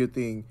doing a good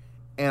thing,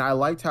 and I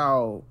liked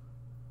how,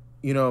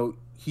 you know,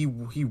 he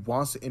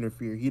wants to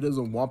interfere. He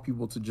doesn't want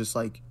people to just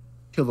like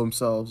kill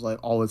themselves like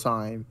all the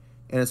time.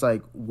 And it's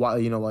like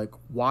why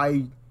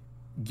why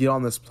get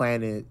on this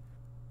planet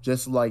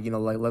just like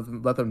like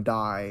let them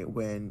die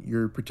when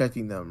you're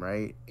protecting them,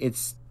 right?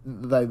 It's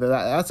like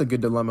that's a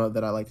good dilemma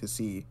that I like to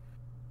see.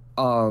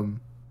 And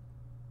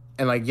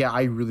like yeah,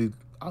 I really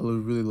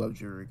love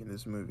Jurik in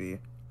this movie.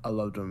 I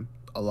loved him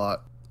a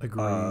lot.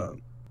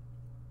 Agreed.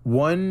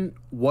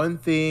 One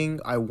thing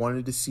I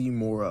wanted to see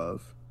more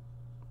of,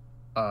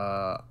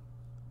 I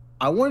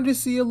wanted to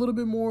see a little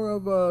bit more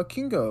of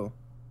Kingo.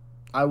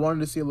 I wanted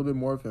to see a little bit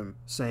more of him.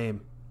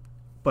 Same,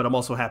 but I'm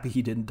also happy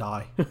he didn't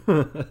die.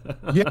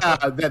 Yeah,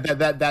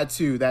 that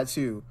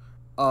too.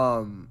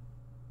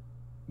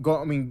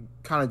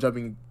 Kind of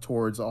jumping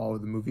towards all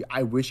of the movie.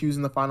 I wish he was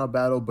in the final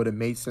battle, but it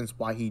made sense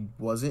why he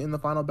wasn't in the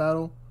final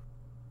battle.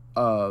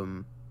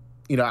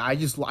 I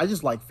just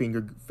like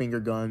finger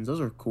guns.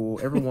 Those are cool.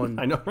 Everyone,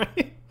 I know,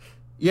 right?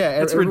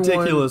 Yeah, it's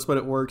ridiculous, but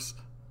it works.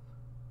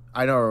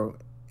 I know,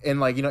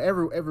 and like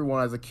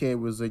everyone as a kid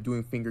was like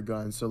doing finger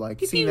guns. So like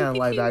seeing that in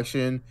live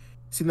action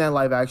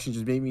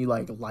just made me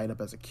like light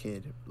up as a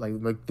kid. Like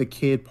the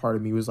kid part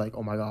of me was like,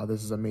 oh my god,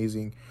 this is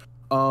amazing.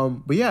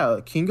 But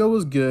yeah, Kingo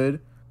was good.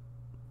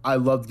 I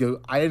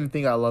didn't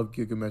think I loved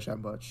Gilgamesh that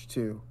much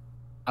too.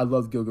 I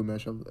loved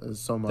Gilgamesh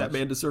so much. That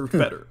man deserved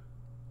better,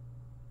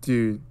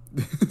 dude.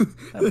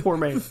 That poor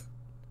man.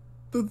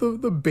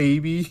 The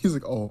baby. He's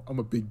like, oh, I'm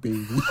a big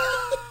baby.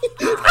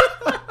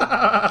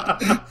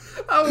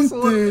 I was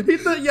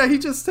like, he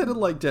just said it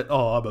like that.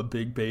 Oh, I'm a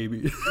big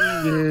baby. That's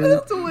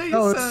the way he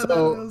said that.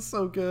 It was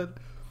so good.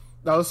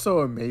 That was so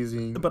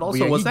amazing. But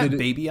also, was that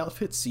baby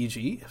outfit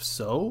CG? If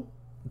so,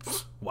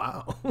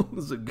 wow, it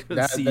was a good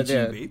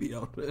CG baby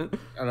outfit.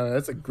 I know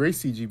that's a great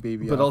CG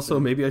baby. But also,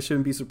 maybe I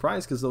shouldn't be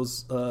surprised because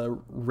those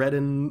red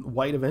and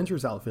white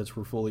Avengers outfits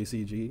were fully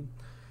CG.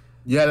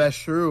 Yeah, that's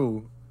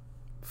true.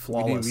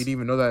 Flawless. We didn't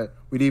even know that.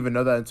 We didn't even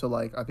know that until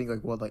like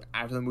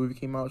after the movie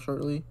came out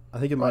shortly. I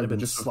think it might have been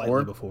just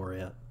slightly before.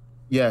 Yeah.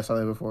 Yeah,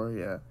 slightly before.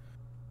 Yeah.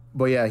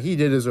 But yeah, he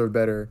did deserve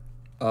better.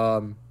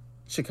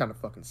 Shit kind of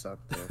fucking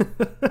sucked.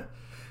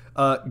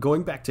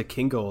 Going back to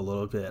Kingo a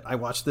little bit, I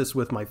watched this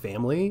with my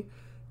family,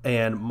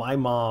 and my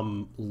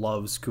mom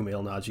loves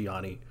Kumail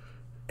Nanjiani.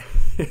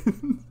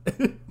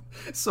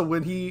 So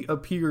when he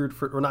appeared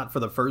not for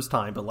the first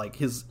time, but like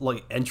his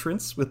like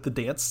entrance with the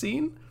dance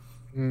scene,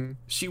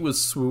 she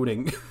was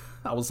swooning.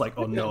 I was like,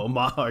 "Oh no,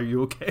 Ma, are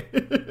you okay?"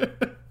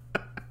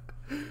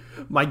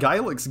 My guy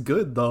looks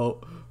good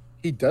though.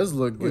 He does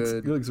look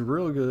good. He looks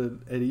real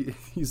good, and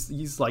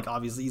he's like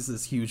obviously he's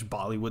this huge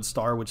Bollywood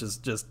star, which is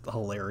just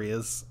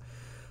hilarious.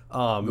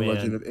 Oh man,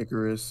 Legend of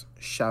Icarus,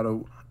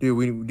 Shadow. Dude,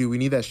 we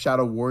need that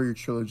Shadow Warrior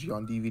trilogy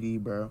on DVD,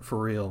 bro. For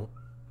real,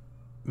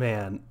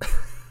 man.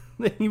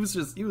 he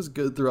was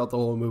good throughout the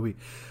whole movie.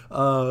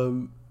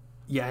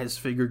 Yeah, his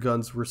finger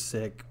guns were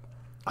sick.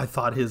 I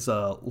thought his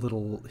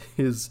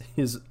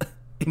his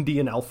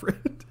Indian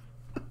Alfred.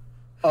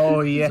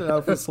 Oh yeah, his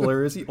outfit's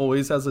hilarious. He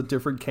always has a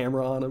different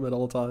camera on him at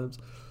all times.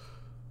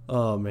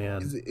 Oh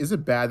man, is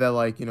it bad that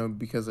like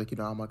because like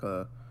I'm like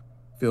a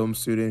film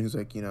student who's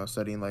like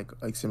studying like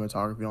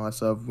cinematography and all that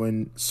stuff.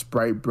 When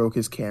Sprite broke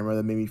his camera,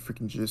 that made me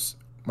freaking just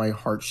my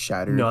heart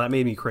shattered. No, that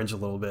made me cringe a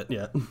little bit.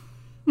 Yeah,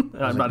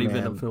 I'm not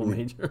even a film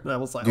major. I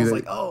was like,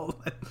 oh.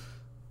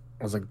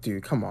 I was like,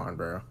 dude, come on,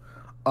 bro.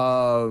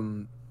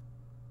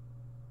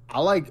 I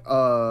like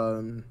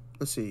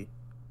let's see.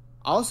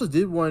 I also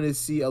did want to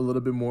see a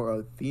little bit more of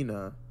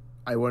Athena.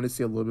 I wanted to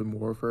see a little bit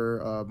more of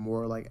her,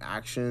 more like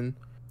action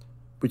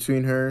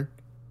between her.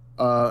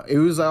 It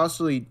was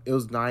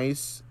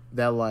nice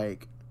that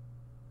like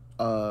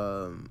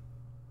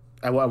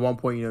at one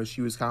point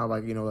she was kind of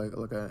like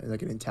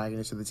like an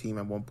antagonist of the team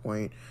at one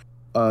point.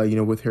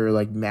 With her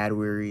like Mad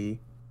Weary,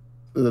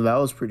 that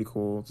was pretty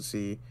cool to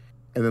see.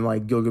 And then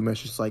like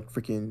Gilgamesh just like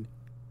freaking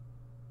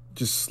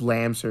just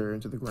slams her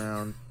into the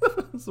ground.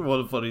 It's one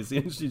of the funny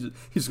scenes. He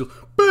just goes,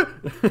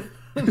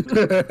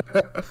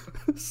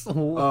 just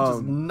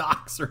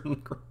knocks her in the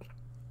ground.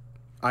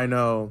 I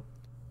know,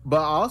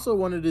 but I also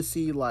wanted to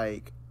see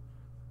like,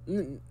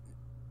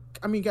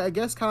 I mean, I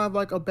guess kind of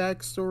like a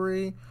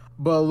backstory,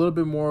 but a little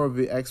bit more of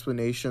the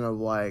explanation of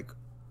like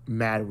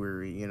Mad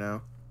Weary.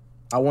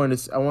 I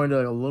wanted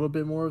like a little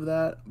bit more of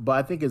that, but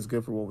I think it's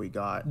good for what we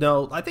got.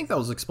 No, I think that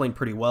was explained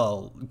pretty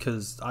well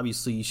because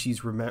obviously she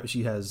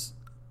has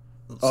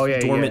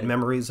dormant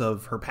memories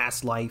of her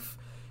past life,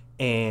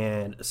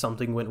 and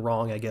something went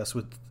wrong, I guess,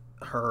 with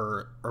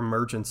her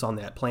emergence on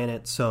that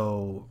planet.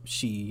 So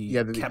she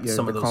kept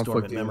some of those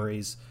dormant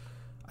memories.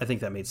 I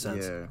think that made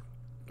sense. Yeah.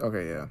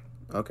 Okay. Yeah.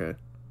 Okay.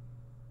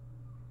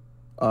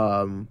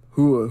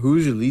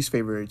 Who's your least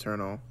favorite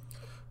Eternal?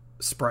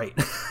 Sprite.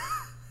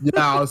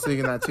 Yeah, I was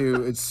thinking that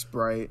too. It's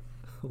Sprite.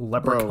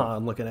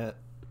 Leprechaun looking at.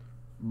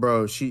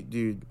 Bro, she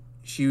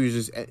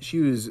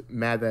was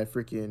mad that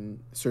freaking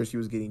Cersei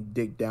was getting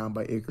dicked down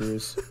by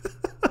Icarus.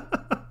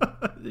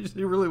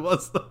 She really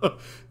was though.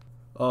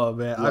 Oh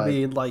man, I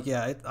mean, like,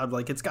 yeah, I'm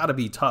like, it's got to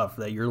be tough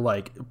that you're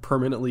like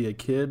permanently a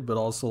kid, but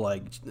also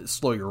like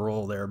slow your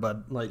roll there.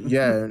 But like,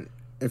 yeah,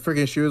 and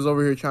freaking she was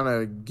over here trying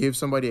to give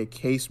somebody a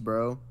case,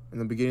 bro, in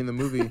the beginning of the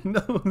movie.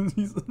 No,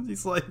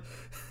 he's like.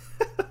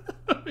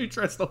 He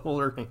tries to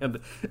hold her hand,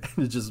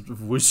 and it just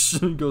whoosh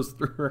goes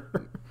through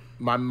her.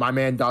 My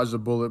man dodged a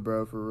bullet,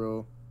 bro, for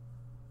real.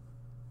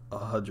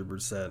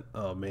 100%.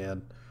 Oh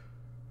man.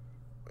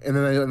 And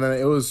then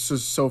it was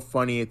just so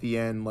funny at the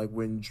end, like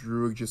when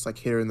Druig just like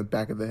hit her in the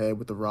back of the head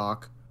with the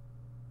rock.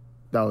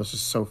 That was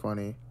just so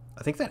funny.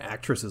 I think that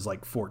actress is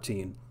like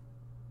 14.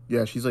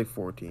 Yeah, she's like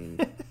 14.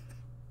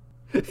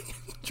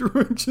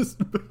 Druig just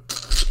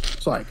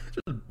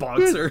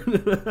bonks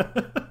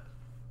her.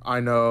 I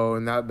know,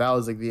 and that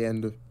was like the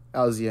end of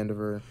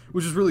her,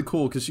 which is really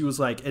cool because she was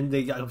like, and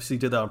they obviously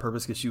did that on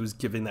purpose because she was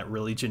giving that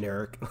really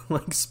generic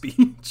like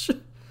speech.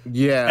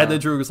 Yeah, and then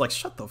Druig was like,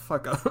 "Shut the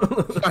fuck up."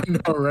 I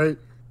know, right?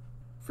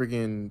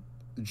 Freaking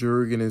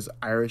Druig in his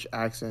Irish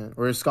accent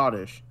or his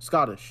Scottish.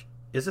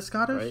 Is it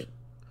Scottish? Right?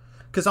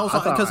 Because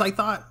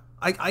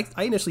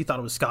I initially thought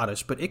it was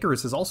Scottish, but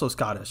Icarus is also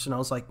Scottish, and I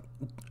was like,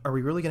 "Are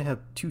we really gonna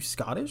have two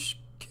Scottish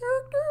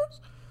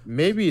characters?"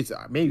 Maybe it's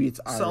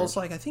Irish. So I was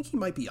like, I think he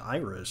might be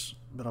Irish,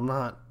 but I'm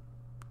not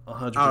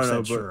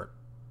 100% sure.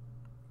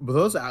 But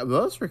those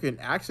freaking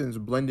accents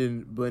blend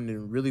in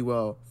really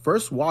well.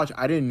 First watch,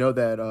 I didn't know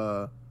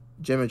that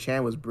Gemma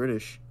Chan was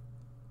British.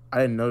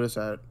 I didn't notice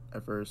that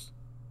at first.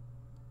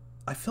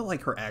 I felt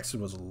like her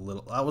accent was a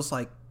little. I was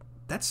like,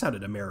 that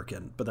sounded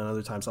American, but then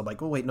other times I'm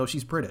like, oh wait, no,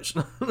 she's British.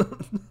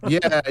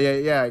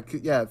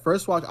 yeah.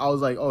 First watch, I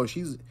was like, oh,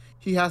 she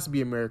has to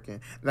be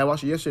American. And I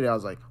watched it yesterday. I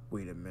was like,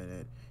 wait a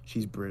minute.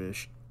 She's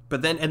British.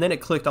 But then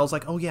it clicked. I was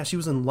like, oh yeah, she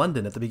was in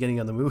London at the beginning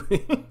of the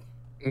movie.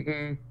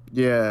 Mm-hmm.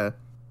 Yeah.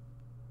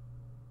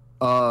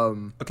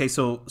 Okay,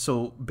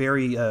 so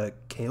Barry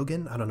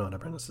Keoghan? I don't know how to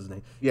pronounce his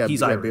name. Yeah,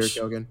 he's Irish.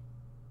 Barry Keoghan.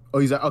 Oh,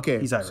 he's okay.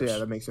 He's Irish. So yeah,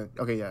 that makes sense.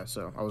 Okay, yeah.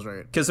 So I was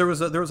right. Because there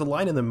was a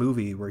line in the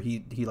movie where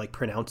he like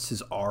pronounced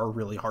his R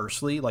really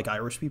harshly, like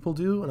Irish people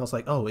do, and I was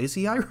like, oh, is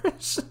he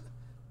Irish?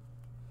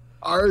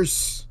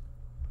 Arse.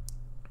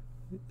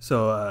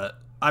 So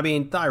I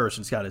mean, the Irish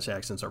and Scottish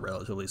accents are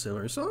relatively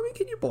similar. So I mean,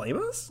 can you blame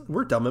us?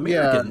 We're dumb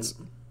Americans.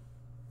 Yeah.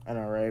 I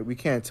know, right? We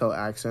can't tell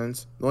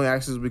accents. The only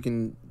accents we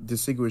can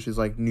distinguish is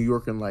like New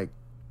York and like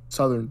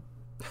Southern.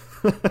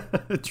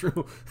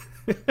 True.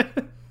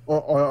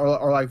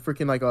 or like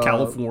freaking like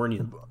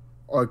Californian.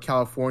 Or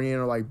Californian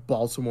or like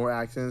Baltimore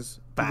accents.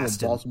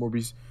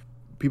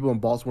 People in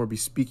Baltimore be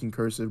speaking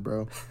cursive,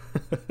 bro.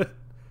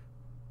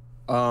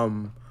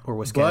 Or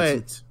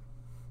Wisconsin.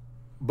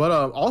 But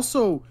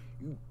also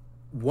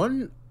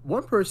one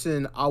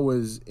person I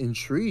was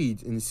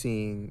intrigued in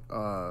seeing.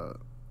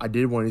 I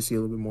did want to see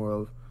a little bit more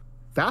of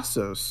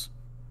Phastos.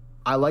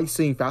 I like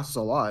seeing Phastos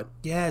a lot.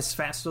 Yes,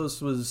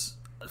 Phastos was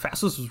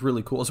Phastos was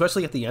really cool,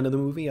 especially at the end of the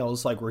movie. I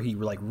was like, where he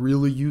like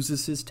really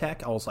uses his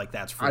tech. I was like,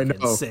 that's I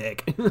freaking know.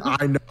 sick.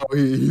 I know.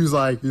 He's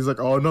like,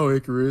 oh no,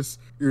 Icarus,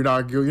 you're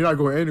not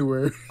going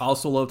anywhere. I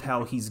also loved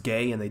how he's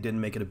gay and they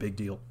didn't make it a big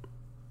deal.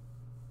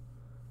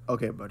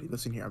 Okay, buddy,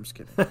 listen here. I'm just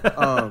kidding.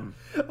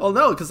 Well,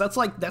 no, because that's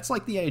like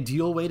the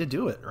ideal way to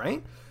do it,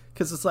 right?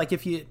 Because it's like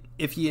if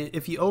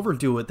you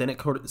overdo it, then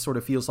it sort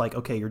of feels like,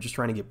 okay, you're just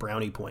trying to get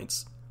brownie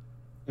points.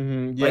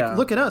 Yeah. Like,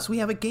 look at us, we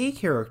have a gay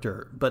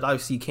character, but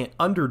obviously you can't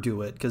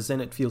underdo it because then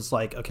it feels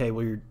like, okay,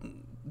 well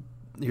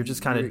you're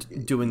just kind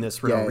of doing this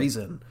for no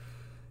reason.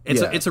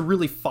 It's a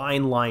really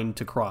fine line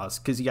to cross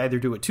because you either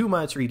do it too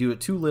much or you do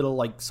it too little.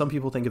 Like some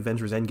people think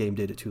Avengers Endgame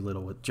did it too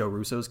little with Joe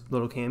Russo's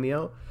little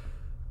cameo,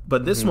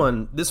 but this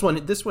one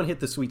hit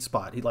the sweet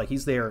spot.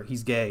 He's there,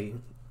 he's gay.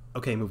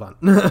 Okay, move on.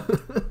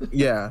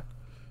 Yeah.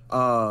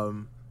 I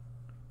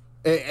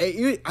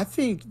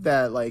think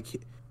that like,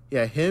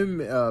 yeah,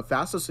 him,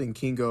 Phastos and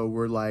Kingo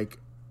were like,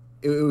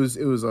 it was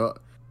a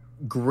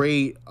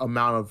great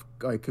amount of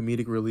like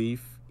comedic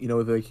relief,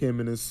 with like him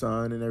and his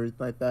son and everything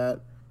like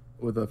that.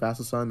 With the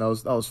Phastos son, that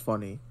was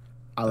funny.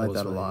 I like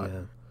that a lot.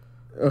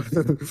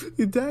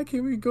 Yeah. Dad,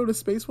 can we go to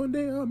space one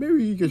day?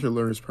 Maybe you get your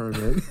learner's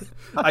permit.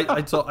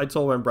 I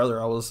told my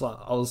brother, I was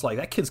like,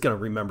 that kid's gonna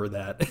remember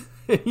that.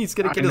 He's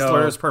gonna get his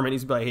learner's permit.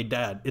 He's gonna be like, hey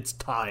Dad, it's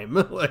time.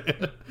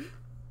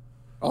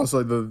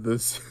 Also, the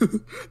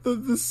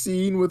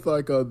scene with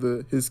like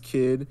his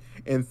kid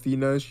and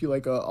Thena, she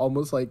like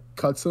almost like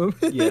cuts him.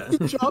 Yeah, he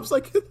drops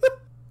like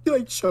he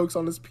like chokes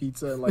on his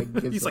pizza and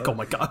like he's like, oh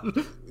my god.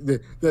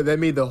 That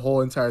made the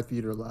whole entire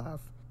theater laugh.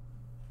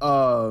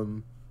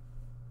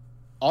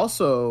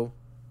 Also,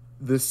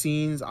 the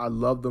scenes I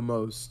love the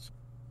most,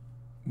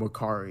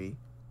 Makkari.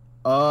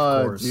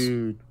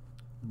 Dude,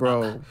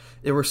 bro,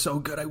 they were so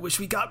good. I wish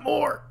we got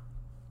more.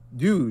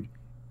 Dude,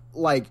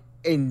 like.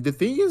 And the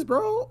thing is,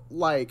 bro,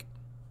 like,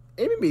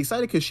 it made me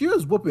excited because she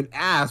was whooping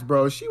ass,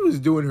 bro. She was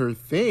doing her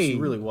thing. She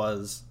really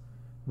was.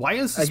 Why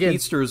is the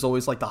speedsters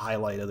always like the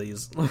highlight of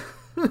these?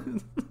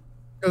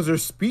 Because they're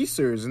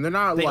speedsters, and they're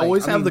not. They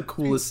always have the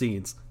coolest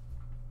scenes.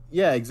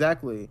 Yeah,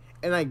 exactly.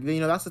 And like,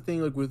 that's the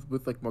thing, like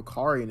with like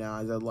Makkari now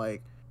is that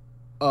like,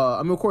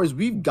 I mean, of course,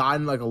 we've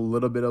gotten like a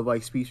little bit of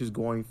like speedsters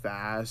going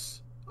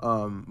fast.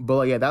 But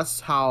like, yeah, that's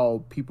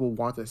how people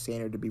want the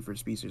standard to be for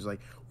speedsters. Like,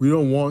 we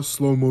don't want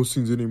slow-mo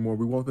scenes anymore.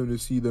 We want them to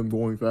see them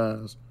going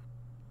fast.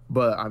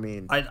 But I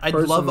mean, I'd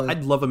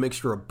love a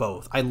mixture of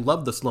both. I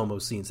love the slow-mo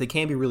scenes. They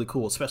can be really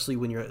cool, especially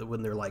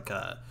when they're like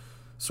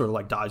sort of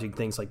like dodging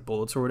things like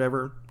bullets or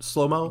whatever.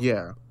 Slow-mo,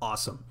 yeah,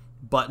 awesome.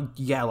 But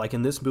yeah, like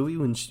in this movie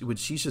when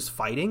she's just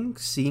fighting,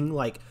 seeing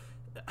like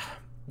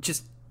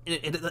just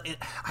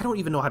I don't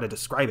even know how to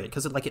describe it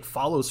because it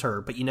follows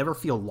her, but you never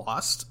feel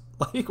lost.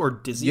 Like, or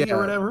dizzy or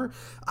whatever.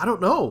 I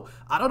don't know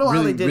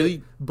how they did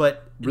it,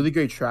 but really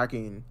great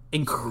tracking.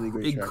 Really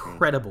great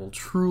incredible,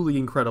 truly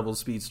incredible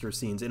speedster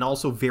scenes, and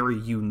also very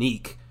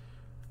unique.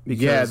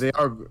 Yeah, they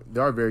are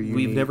very unique.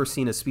 We've never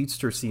seen a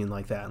speedster scene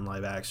like that in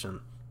live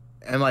action.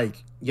 And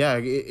like, yeah,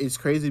 it's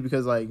crazy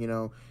because like,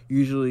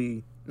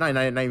 usually not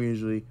even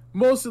usually,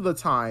 most of the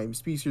time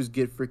speedsters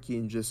get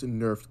freaking just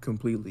nerfed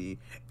completely,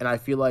 and I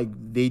feel like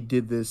they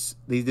did the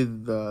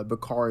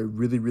Makkari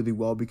really, really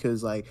well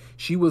because like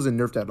she wasn't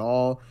nerfed at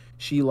all.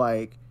 She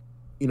like,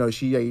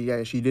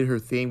 she did her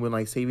thing when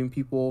like saving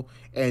people,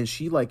 and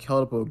she like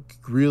held up a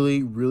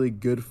really, really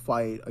good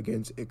fight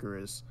against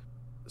Icarus.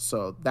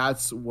 So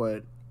that's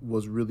what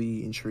was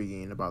really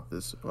intriguing about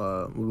this,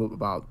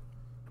 about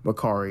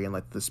Makkari and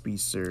like the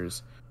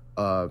speedsters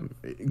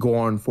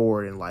going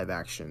forward in live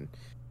action.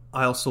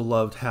 I also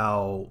loved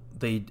how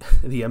the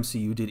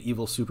MCU did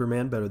evil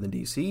Superman better than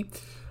DC.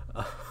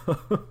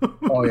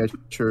 Oh yeah,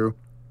 true.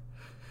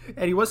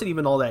 And he wasn't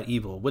even all that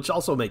evil, which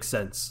also makes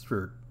sense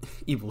for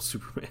evil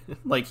Superman.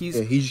 Like he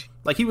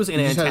was an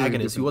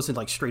antagonist. He wasn't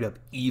like straight up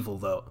evil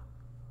though.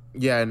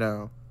 Yeah, I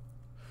know.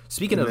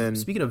 Speaking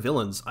of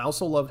villains, I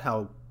also loved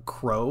how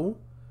Crow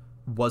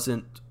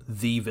wasn't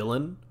the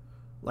villain.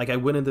 Like, I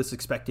went into this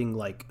expecting,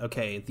 like,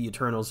 okay, the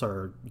Eternals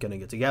are going to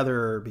get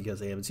together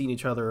because they haven't seen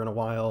each other in a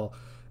while,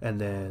 and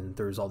then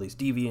there's all these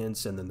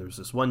deviants, and then there's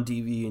this one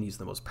deviant, he's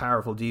the most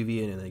powerful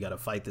deviant, and they got to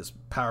fight this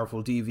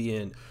powerful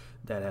deviant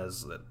that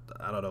has,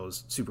 I don't know,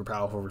 is super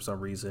powerful for some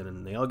reason,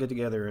 and they all get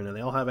together, and then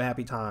they all have a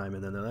happy time,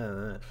 and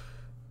then...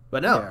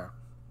 But no, yeah.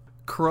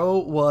 Crow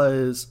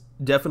was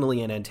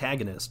definitely an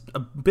antagonist, a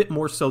bit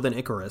more so than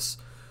Icarus.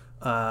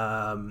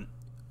 I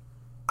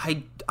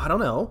don't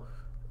know.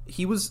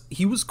 He was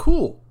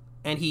cool,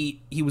 and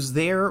he was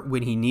there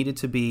when he needed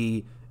to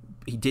be.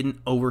 He didn't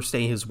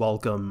overstay his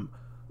welcome.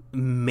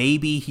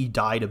 Maybe he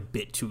died a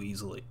bit too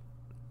easily.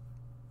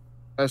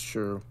 That's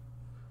true.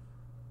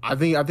 I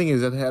think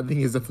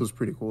his death was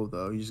pretty cool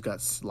though. He just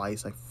got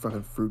sliced like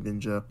fucking Fruit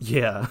Ninja.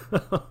 Yeah.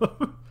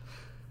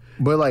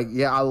 But like,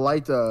 yeah, I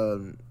liked I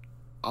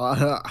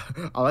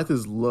liked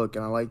his look,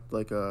 and I liked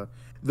like the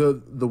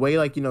way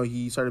like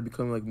he started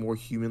becoming like more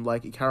human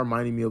like. It kind of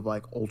reminded me of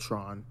like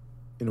Ultron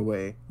in a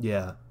way.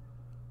 Yeah.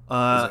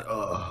 It's like,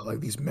 oh,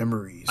 like these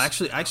memories.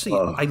 Actually,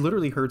 Ugh. I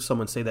literally heard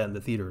someone say that in the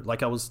theater.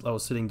 Like I was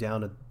sitting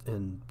down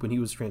and when he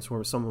was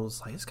transformed, someone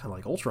was like, "It's kind of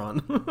like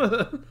Ultron."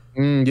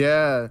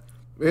 Yeah,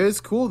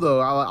 it's cool though.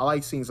 I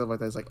like seeing stuff like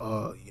that. It's like,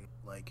 oh,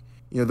 like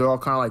they're all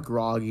kind of like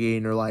groggy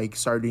and they're like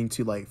starting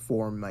to like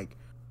form like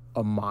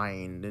a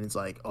mind, and it's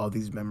like all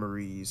these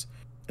memories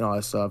and all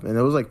that stuff. And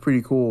it was like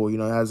pretty cool. It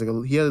has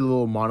like he had a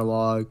little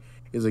monologue.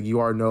 It's like, you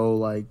are no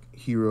like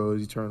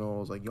heroes,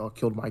 Eternals. Like, y'all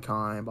killed my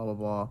kind. Blah blah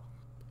blah.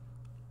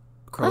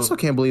 Crow, I still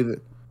can't believe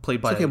it.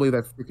 played I by can't believe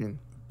that freaking.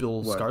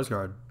 Bill What?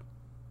 Skarsgård.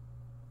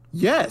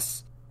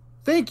 Yes,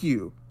 thank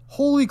you.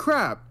 Holy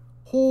crap!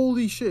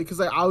 Holy shit! Because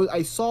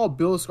I saw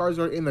Bill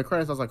Skarsgård in the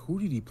credits. I was like, who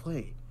did he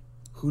play?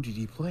 Who did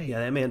he play?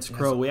 Yeah, that man's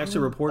Crow. We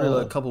actually reported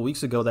a couple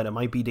weeks ago that it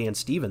might be Dan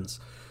Stevens,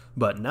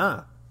 but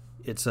nah,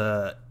 it's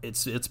Bill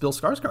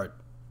Skarsgård,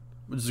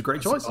 which is a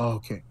great choice. Oh,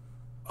 okay.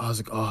 I was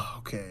like, oh,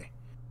 okay.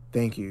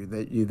 Thank you.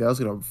 That was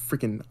gonna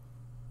freaking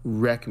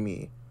wreck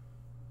me.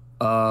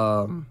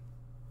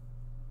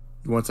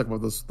 You want to talk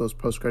about those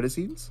post credit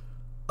scenes?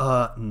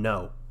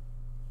 No.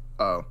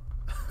 Oh,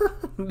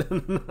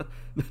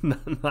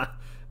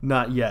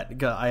 not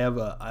yet. I have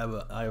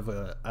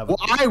a. well,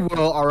 I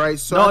will. All right.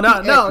 So No.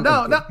 at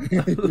the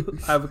end-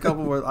 I have a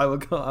couple more. I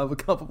have a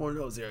couple more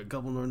notes here. A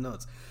couple more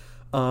notes.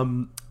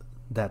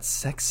 That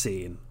sex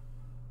scene.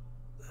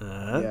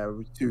 Yeah,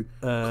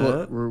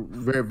 we're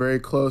very very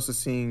close to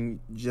seeing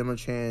Gemma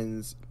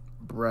Chan's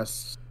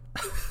breasts.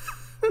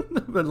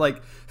 But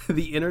like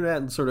the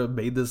internet sort of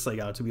made this like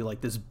out to be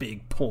like this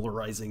big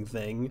polarizing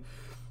thing.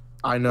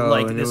 I know.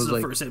 Like, and this it is was the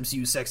like, first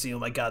MCU sex scene. Oh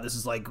my god, this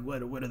is like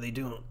what are they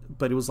doing?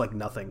 But it was like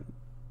nothing.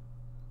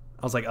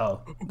 I was like,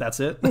 oh, that's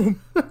it. oh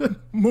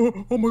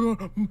my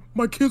god,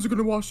 my kids are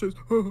gonna watch this.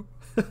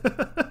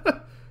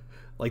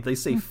 Like they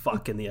say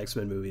fuck in the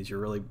X-Men movies. You're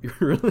really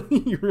Right,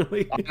 you're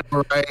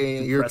impressed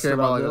caring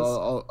about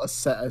about like a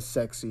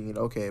sex scene.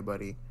 Okay,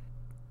 buddy.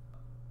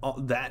 oh,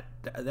 that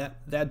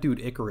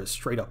dude Icarus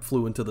straight up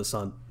flew into the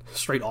sun,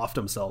 straight offed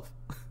himself.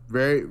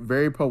 Very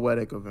very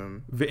poetic of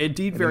him.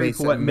 Indeed, And very they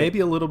said- poetic. Maybe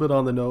a little bit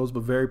on the nose,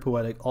 but very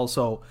poetic.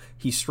 Also,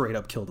 he straight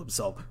up killed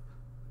himself.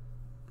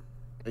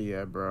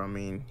 Yeah, bro. I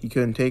mean, he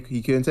couldn't take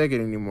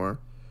it anymore.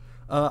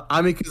 Uh,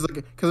 I mean, because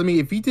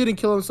if he didn't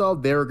kill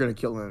himself, they were gonna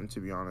kill him. To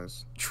be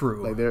honest,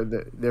 True. like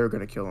they're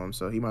gonna kill him.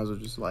 So he might as well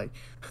just like.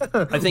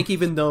 I think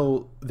even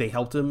though they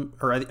helped him,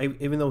 or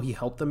even though he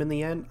helped them in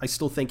the end, I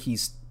still think he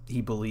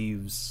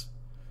believes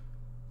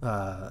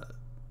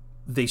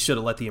they should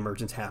have let the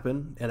emergence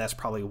happen, and that's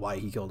probably why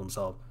he killed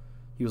himself.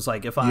 He was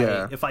like, if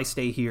I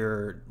stay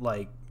here,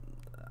 like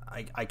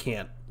I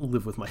can't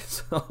live with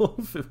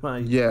myself.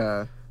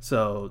 Yeah.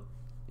 So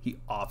he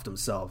offed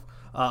himself.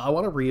 I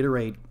want to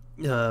reiterate.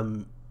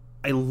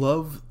 I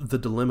love the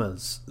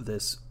dilemmas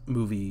this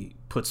movie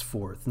puts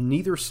forth.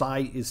 Neither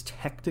side is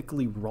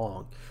technically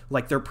wrong.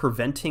 Like, they're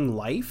preventing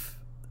life.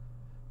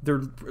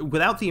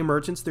 Without the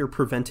emergence, they're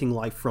preventing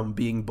life from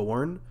being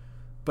born.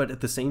 But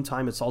at the same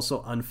time, it's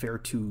also unfair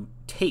to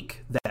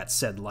take that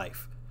said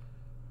life.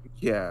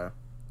 Yeah.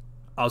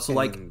 Also,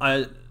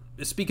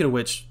 speaking of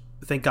which,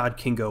 thank God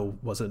Kingo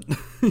wasn't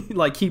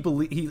like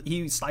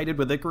he sided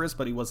with Icarus,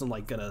 but he wasn't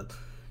like gonna,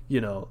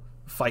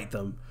 fight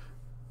them.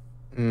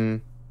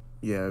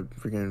 Yeah,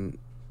 freaking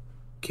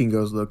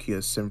Kingo's low-key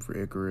a sim for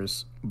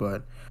Icarus.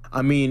 But,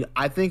 I mean,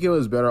 I think it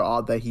was better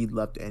off that he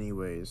left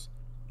anyways.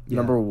 Yeah.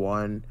 Number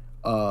one,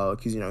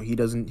 because,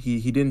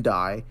 he didn't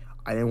die.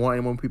 I didn't want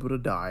any more people to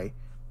die.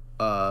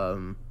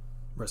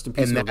 Rest in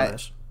peace,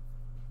 Gilgamesh.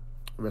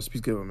 Rest in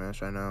peace,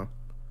 Gilgamesh, I know.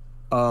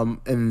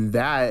 And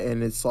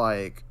it's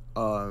like,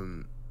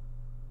 because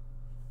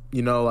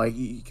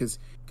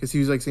he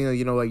was like saying,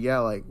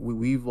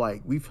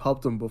 we've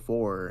helped him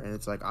before, and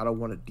it's like, I don't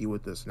want to deal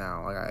with this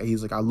now. Like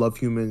he's like, I love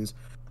humans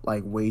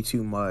like way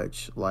too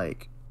much,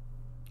 like,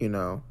 he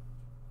didn't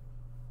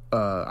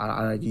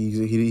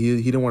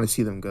want to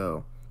see them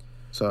go.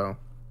 So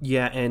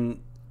yeah, and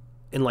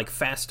like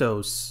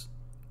Phastos,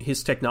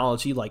 his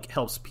technology like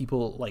helps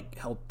people, like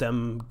help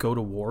them go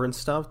to war and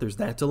stuff. There's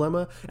that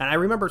dilemma, and I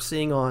remember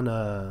seeing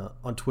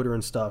on Twitter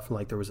and stuff,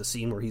 like there was a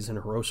scene where he's in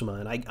Hiroshima,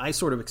 and I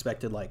sort of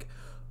expected like,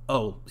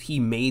 oh, he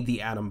made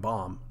the atom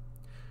bomb,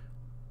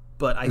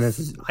 but I don't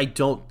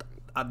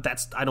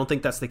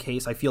think that's the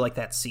case. I feel like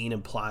that scene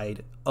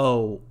implied,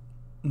 oh,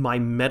 my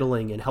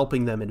meddling and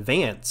helping them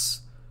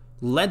advance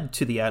led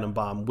to the atom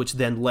bomb, which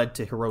then led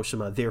to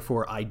Hiroshima.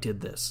 Therefore, I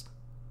did this.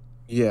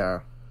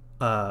 Yeah.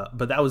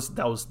 But that was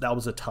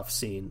a tough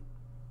scene.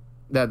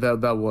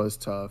 That was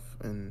tough,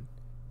 and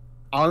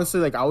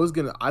honestly, like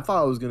I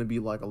thought it was gonna be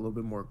like a little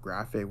bit more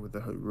graphic with the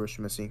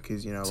Hiroshima scene,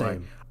 because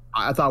like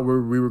I thought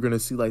we were gonna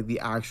see like the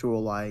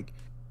actual like,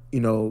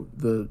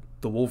 the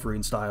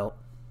Wolverine style,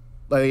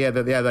 like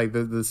like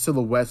the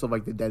silhouettes of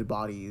like the dead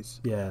bodies,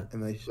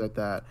 and like shit like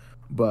that.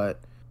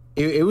 But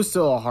it was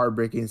still a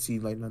heartbreaking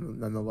scene, like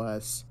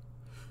nonetheless.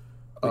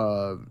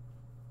 But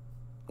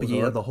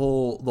yeah, the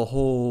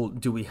whole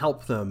do we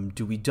help them,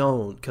 do we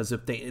don't? Because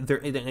if they're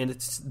and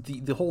it's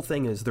the whole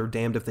thing is they're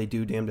damned if they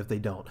do, damned if they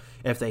don't.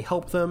 If they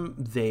help them,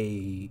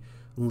 they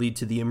lead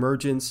to the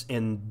emergence,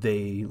 and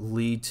they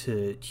lead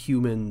to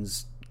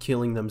humans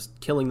killing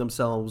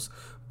themselves.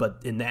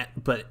 But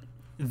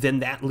then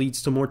that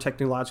leads to more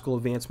technological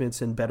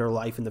advancements and better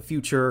life in the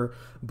future.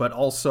 But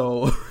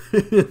also,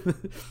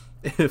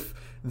 if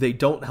they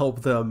don't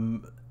help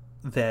them,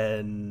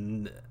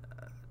 then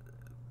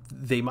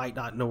they might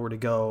not know where to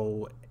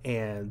go,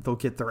 and they'll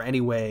get there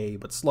anyway,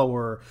 but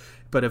slower.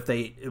 But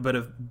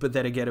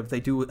then again, if they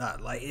do,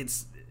 like,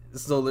 it's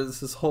so there's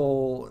this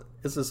whole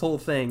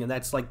thing, and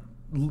that's like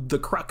the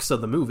crux of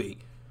the movie.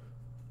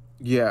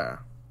 Yeah,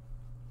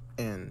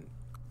 and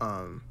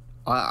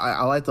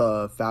I like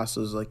the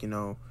Fasto's, like,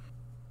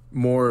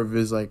 more of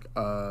his, like,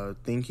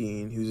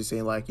 thinking. He was just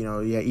saying, like,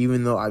 yeah,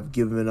 even though I've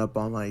given up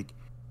on, like,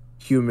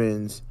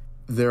 humans,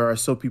 there are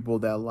still people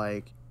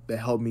that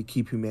help me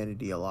keep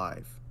humanity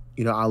alive.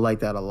 I like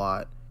that a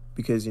lot,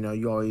 because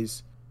you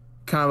always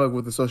kind of, like,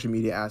 with the social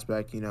media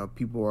aspect,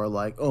 people are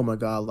like, oh my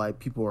god, like,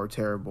 people are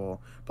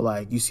terrible, but,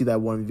 like, you see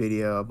that one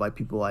video of, like,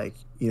 people, like,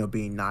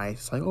 being nice.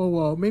 It's like, oh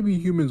well, maybe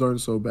humans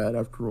aren't so bad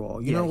after all.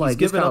 He's like,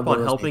 given up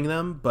on helping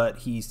them, but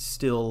he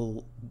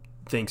still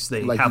thinks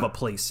they have a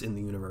place in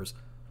the universe.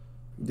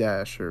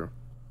 Yeah, sure.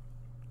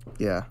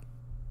 Yeah.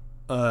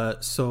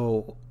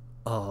 So,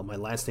 my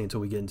last thing until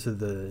we get into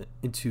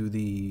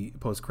the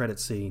post-credit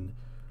scene,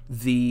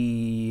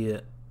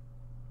 the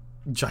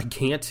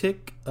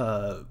gigantic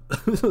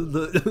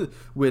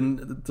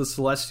when the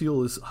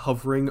Celestial is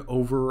hovering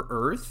over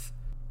Earth.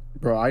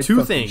 Bro, I two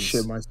fucking things.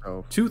 shit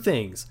myself. Two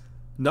things.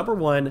 Number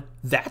one,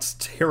 that's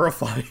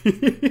terrifying.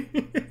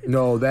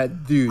 No,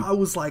 that dude. I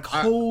was like,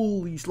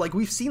 holy, like,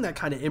 we've seen that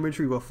kind of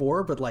imagery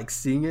before, but, like,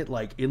 seeing it,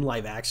 like, in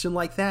live action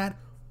like that,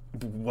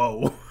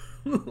 whoa.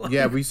 Like,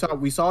 yeah, we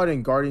saw it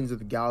in Guardians of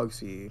the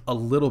Galaxy a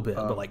little bit,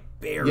 but, like,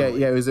 barely.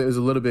 Yeah, it was a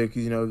little bit,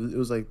 because it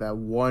was like that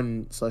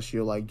one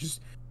Celestial, like, just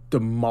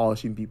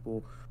demolishing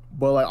people.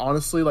 But, like,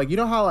 honestly, like,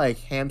 how, like,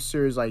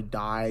 hamsters, like,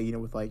 die,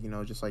 with, like,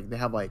 just, like, they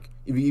have, like,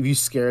 if you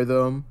scare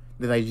them,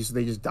 they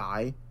just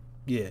die.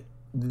 Yeah.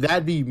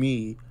 That'd be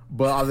me,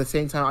 but at the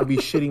same time, I'd be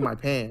shitting my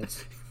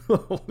pants.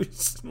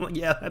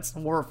 Yeah, that's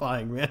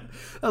horrifying, man.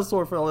 That's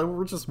horrifying. Like,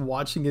 we're just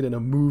watching it in a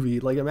movie.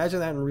 Like,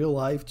 imagine that in real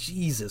life.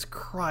 Jesus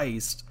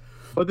Christ.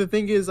 But the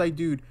thing is, like,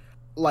 dude,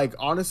 like,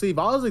 honestly, if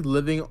I was, like,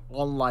 living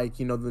on, like,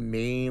 the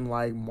main,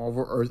 like,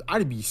 Marvel Earth,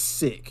 I'd be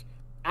sick.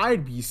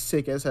 I'd be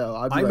sick as hell.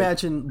 I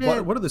imagine,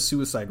 what are the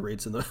suicide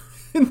rates in the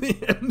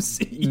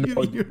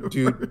MCU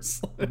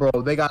universe?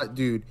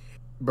 Dude,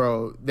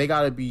 they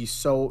gotta be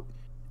so...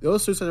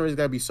 Those suicide rates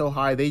gotta be so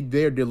high.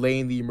 They're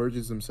delaying the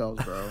emergence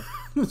themselves, bro.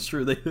 It's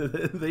true. They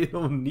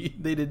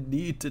didn't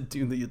need to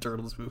do the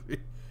Eternals movie.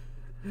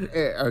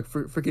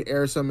 Freaking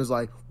Arisem is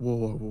like,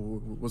 whoa,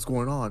 what's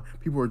going on?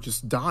 People are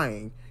just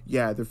dying.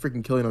 Yeah, they're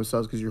freaking killing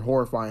themselves because you're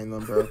horrifying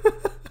them, bro.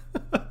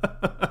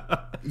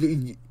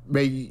 You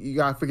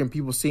got freaking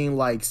people seeing,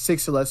 like,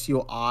 6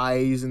 celestial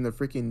eyes in the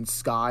freaking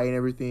sky and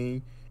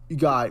everything. You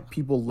got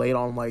people laid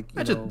on, like,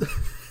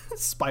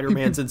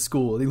 Spider-Man's in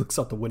school and he looks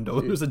out the window.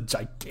 There's a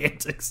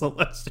gigantic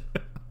celestial.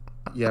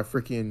 Yeah,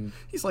 freaking.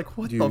 He's like,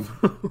 what dude,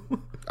 the?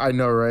 I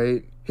know,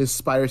 right? His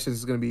spider sense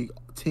is gonna be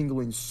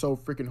tingling so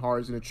freaking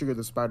hard. It's gonna trigger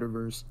the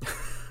Spider-Verse.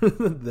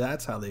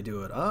 That's how they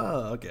do it.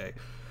 Oh, okay.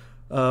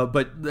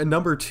 But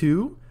number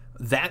 2,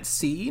 that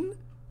scene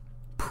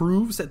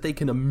proves that they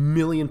can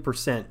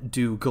 1,000,000%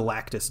 do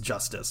Galactus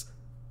justice.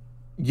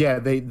 Yeah,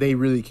 they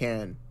really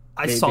can.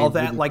 I saw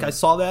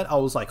that. I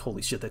was like,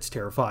 holy shit, that's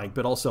terrifying.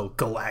 But also,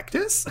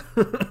 Galactus?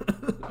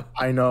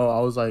 I know. I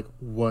was like,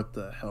 what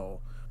the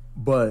hell?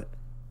 But,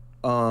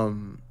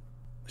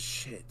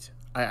 shit.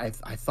 I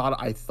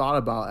thought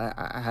about.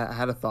 I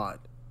had a thought.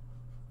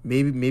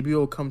 Maybe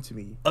it'll come to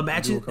me.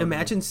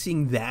 Imagine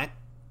seeing that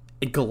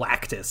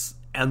Galactus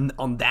and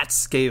on that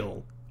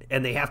scale,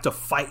 and they have to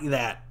fight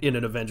that in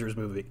an Avengers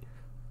movie.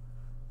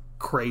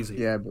 Crazy.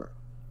 Yeah, bro.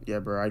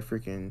 I'd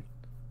freaking.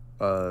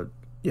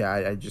 Yeah,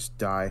 I just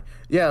die.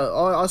 Yeah,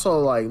 also,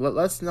 like,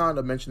 let's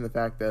not mention the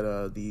fact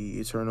that the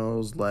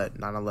Eternals let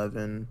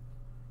 9/11,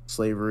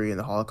 slavery, and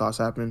the Holocaust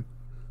happen.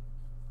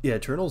 Yeah,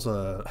 Eternals,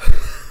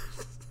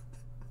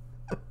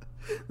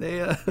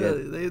 they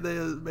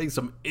make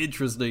some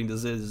interesting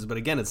decisions, but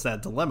again, it's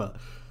that dilemma.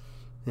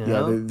 You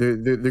know? Yeah,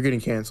 they're getting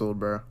canceled,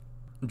 bro.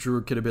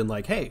 Drew could have been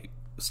like, "Hey,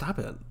 stop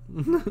it!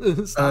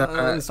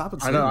 Stop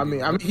it!" I know. I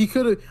mean, he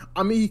could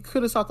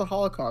have stopped the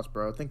Holocaust,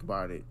 bro. Think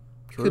about it.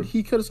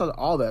 He could have stopped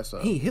all that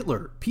stuff. Hey,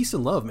 Hitler, peace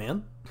and love,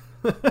 man.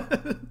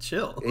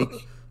 Chill.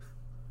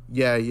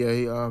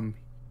 Yeah.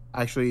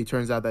 Actually, it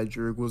turns out that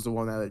Druig was the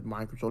one that, like,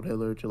 mind controlled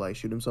Hitler to, like,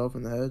 shoot himself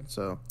in the head.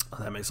 So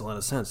that makes a lot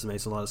of sense.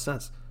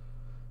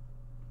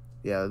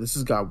 Yeah, this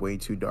has got way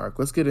too dark.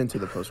 Let's get into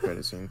the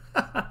post-credit scene.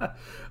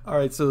 All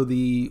right, so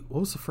what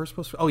was the first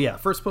post? Oh yeah,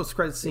 first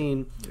post-credit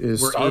scene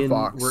is Star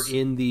Fox. We're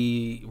in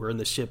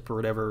the ship or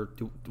whatever.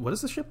 What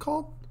is the ship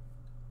called?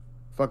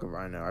 Fuck it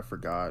right now, I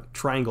forgot.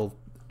 Triangle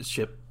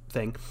ship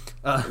thing.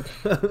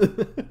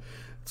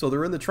 So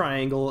they're in the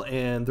triangle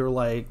and they're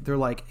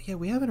like, yeah,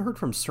 we haven't heard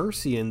from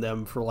Cersei and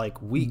them for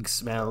like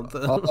weeks, man.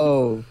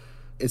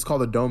 It's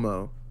called the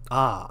Domo.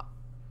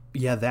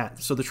 Yeah,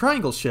 that. So the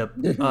Triangle ship,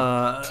 so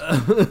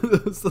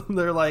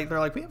they're like we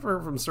haven't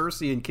heard from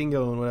Cersei and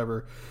Kingo and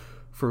whatever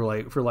for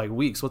like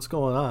weeks. What's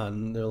going on?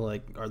 And they're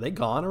like, are they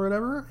gone or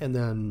whatever? And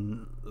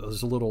then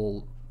there's a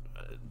little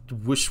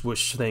whoosh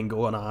whoosh thing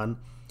going on,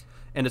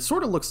 and it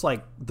sort of looks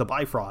like the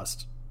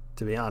Bifrost,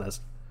 to be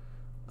honest.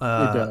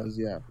 It does,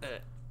 yeah.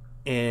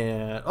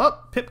 And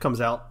Pip comes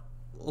out,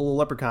 little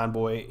leprechaun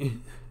boy,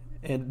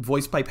 and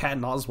voiced by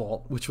Patton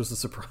Oswalt, which was a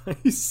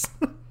surprise.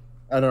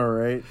 I know,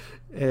 right?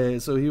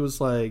 And so he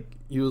was like,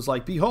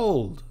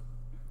 behold,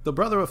 the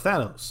brother of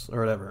Thanos, or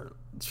whatever,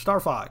 Star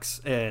Fox,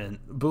 and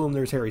boom,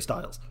 there's Harry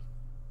Styles.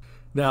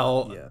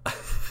 Now, yeah.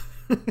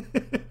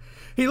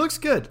 He looks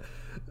good.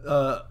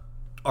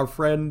 Our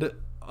friend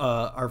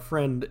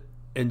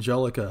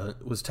Angelica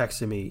was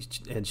texting me,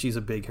 and she's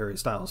a big Harry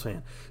Styles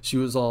fan. She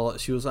was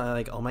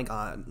like, oh my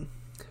god,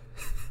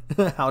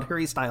 how'd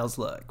Harry Styles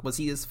look? Was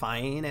he as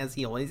fine as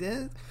he always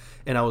is?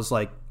 And I was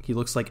like, he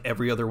looks like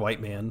every other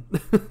white man.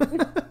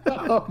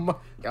 Oh my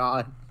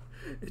god.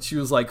 And she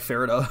was like,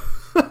 fair enough.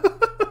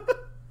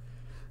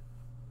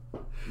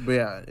 But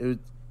yeah,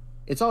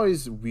 it's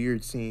always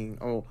weird seeing.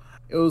 I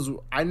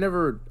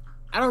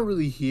don't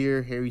really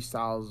hear Harry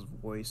Styles'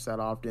 voice that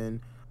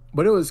often,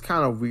 but it was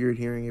kind of weird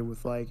hearing it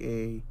with like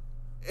an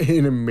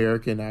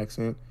American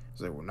accent.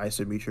 It's like, well, nice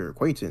to meet your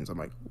acquaintance. I'm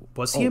like,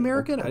 was he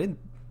American?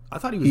 I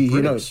thought he was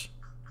British.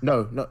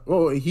 No.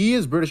 Well, he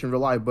is British in real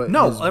life, but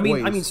no, I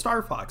mean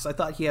Star Fox. I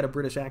thought he had a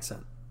British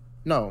accent.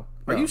 No,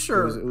 are you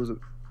sure?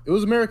 It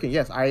was American.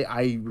 Yes,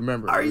 I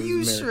remember. Are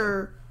you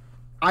sure?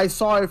 I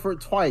saw it for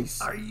twice.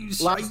 Are you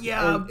sure?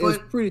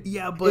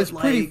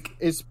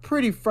 It's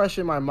pretty fresh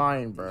in my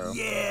mind, bro.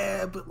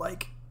 Yeah, but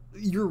like,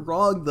 you're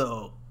wrong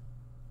though.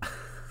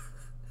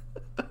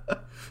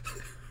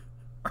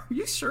 Are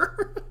you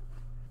sure?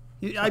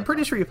 I'm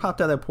pretty sure he popped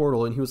out of that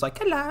portal and he was like,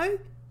 hello,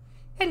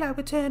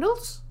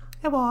 Eternals.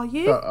 How are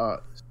you?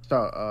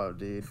 Shut up,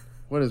 dude.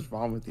 What is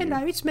wrong with you?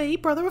 Hello, it's me,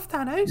 brother of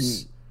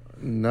Thanos.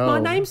 No. My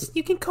name's,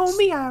 you can call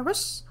me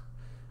Aris.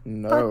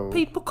 No. But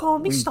people call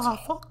me Star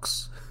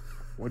Fox.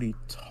 What are you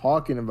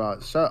talking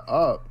about? Shut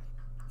up.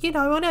 You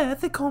know, on Earth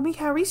they call me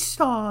Harry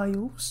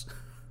Styles.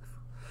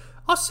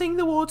 I sing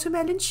the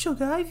Watermelon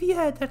Sugar. Have you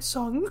heard that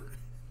song?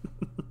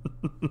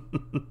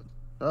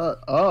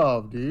 Shut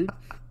up, dude.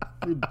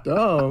 You're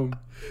dumb.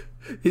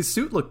 His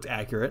suit looked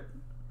accurate.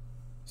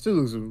 Still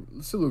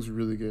looks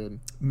really good.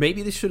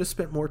 Maybe they should have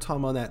spent more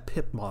time on that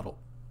Pip model.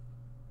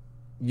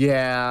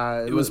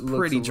 Yeah, it was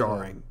pretty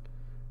jarring.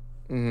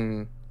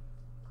 Mm-hmm.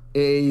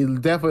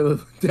 It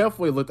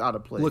definitely looked out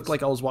of place. Looked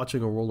like I was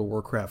watching a World of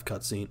Warcraft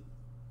cutscene.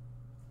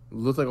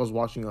 Looked like I was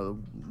watching a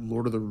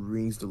Lord of the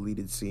Rings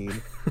deleted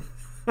scene.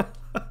 But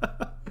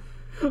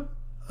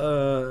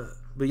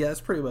yeah,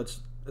 it's pretty much.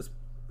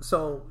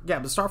 So yeah,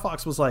 but Star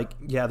Fox was like,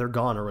 yeah, they're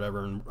gone or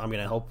whatever, and I'm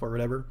gonna help or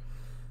whatever.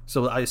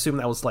 So I assume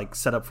that was like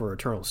set up for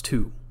Eternals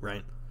 2,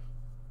 right?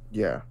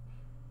 Yeah.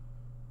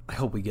 I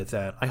hope we get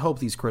that. I hope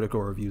these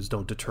critical reviews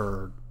don't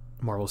deter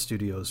Marvel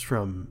Studios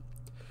from,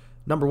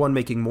 number one,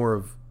 making more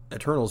of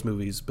Eternals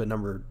movies, but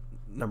number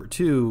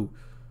two,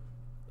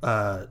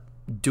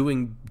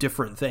 doing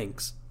different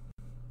things.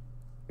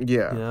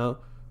 Yeah. You know,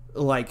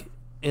 like,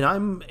 and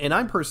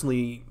I'm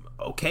personally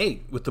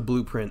okay with the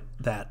blueprint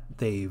that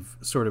they've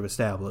sort of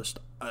established.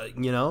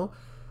 You know,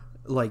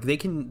 like they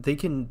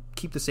can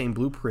keep the same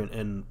blueprint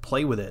and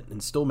play with it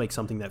and still make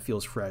something that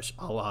feels fresh,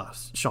 a la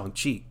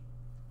Shang-Chi.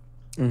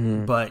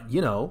 Mm-hmm. But, you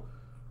know,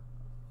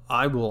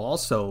 I will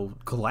also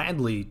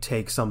gladly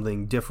take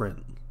something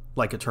different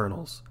like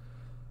Eternals.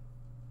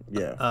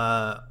 Yeah.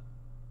 I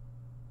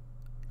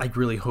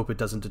really hope it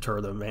doesn't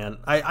deter them, man.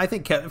 I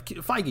think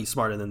Feige's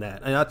smarter than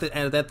that. And at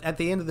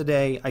the end of the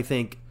day, I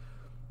think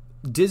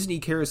Disney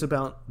cares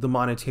about the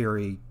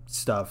monetary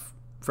stuff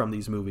from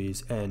these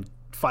movies, and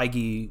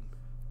Feige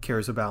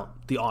cares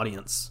about the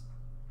audience.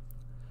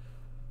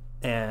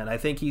 And I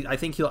think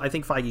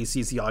Feige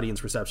sees the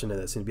audience reception to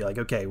this and be like,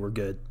 okay, we're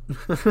good.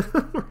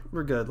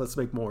 We're good. Let's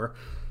make more.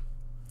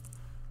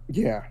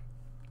 Yeah.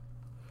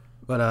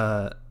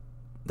 But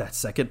that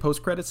second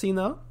post-credit scene,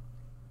 though?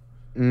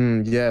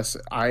 Yes.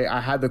 I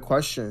had the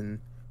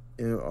question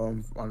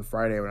on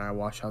Friday when I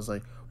watched. I was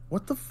like,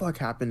 what the fuck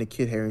happened to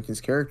Kit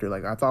Harington's character?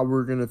 Like, I thought we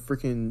were going to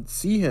freaking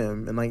see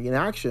him in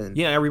action.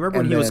 Yeah, I remember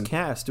when he was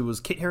cast. It was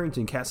Kit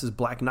Harington cast as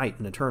Black Knight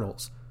in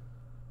Eternals.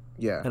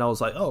 Yeah. And I was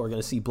like, oh, we're going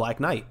to see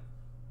Black Knight.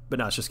 But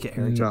now it's just Kit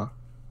Harington. No.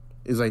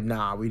 It's like,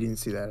 nah, we didn't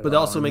see that. But that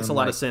also makes a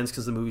lot of sense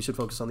because the movie should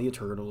focus on the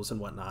Eternals and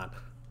whatnot.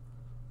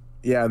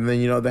 Yeah, and then,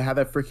 you know, they had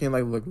that freaking,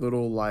 like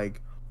little,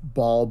 like,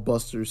 ball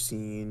buster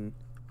scene.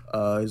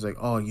 He's like,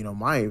 oh, you know,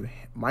 my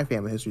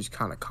family history is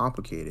kind of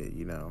complicated,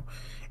 you know.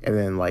 And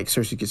then, like,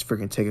 Cersei gets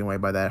freaking taken away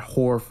by that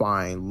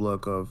horrifying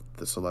look of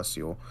the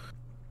Celestial.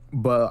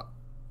 But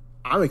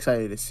I'm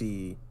excited to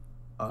see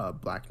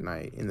Black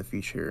Knight in the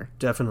future.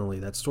 Definitely.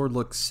 That sword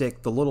looks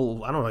sick. The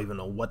little, I don't even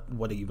know what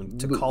even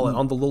to call it,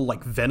 on the little,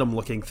 like, venom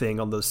looking thing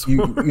on the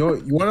sword. You know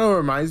what it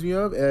reminds me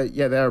of?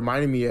 Yeah, that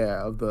reminded me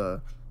of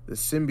the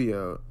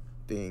symbiote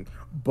thing.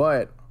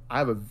 But I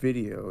have a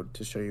video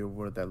to show you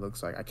what that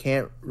looks like. I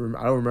don't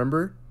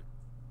remember.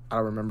 I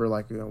don't remember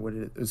like what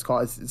it's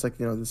called. It's like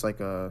this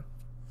like a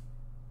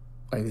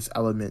like this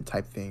element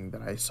type thing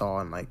that I saw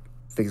in like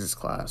physics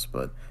class.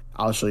 But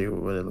I'll show you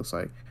what it looks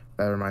like.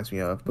 That reminds me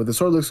of. But the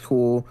sword looks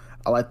cool.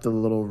 I like the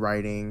little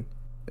writing.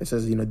 It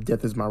says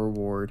death is my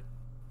reward.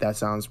 That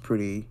sounds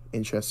pretty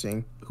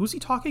interesting. Who's he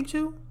talking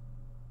to?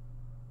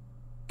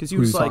 Because he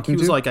was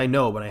like, I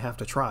know, but I have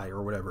to try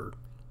or whatever.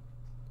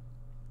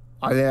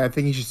 I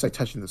think he's just like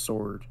touching the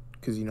sword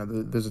because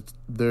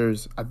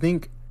there's I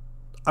think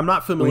I'm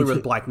not familiar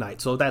with Black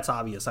Knight, so that's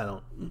obvious. I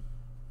don't.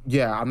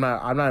 Yeah, I'm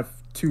not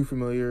too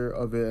familiar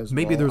of it as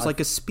maybe well. There's like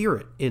a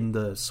spirit in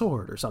the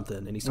sword or something,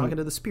 and he's talking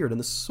to the spirit in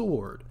the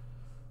sword.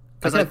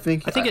 Because I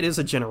think it is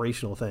a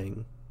generational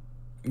thing.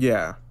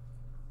 Yeah,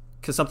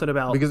 because something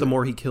about the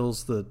more he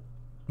kills, the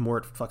more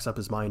it fucks up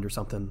his mind or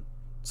something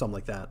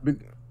like that.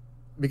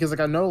 Because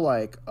like I know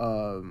like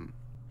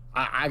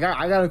I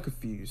got him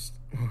confused.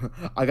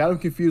 I got him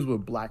confused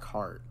with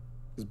Blackheart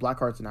because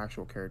Blackheart's an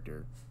actual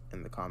character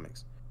in the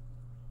comics.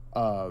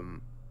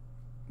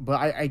 But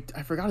I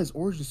forgot his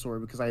origin story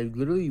because I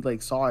literally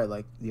like saw it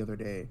like the other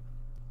day.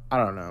 I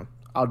don't know.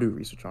 I'll do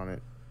research on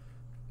it.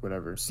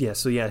 Whatever.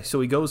 So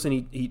he goes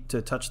and he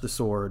to touch the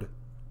sword,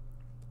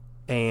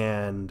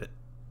 and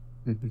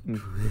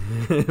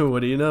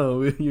what do you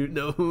know? You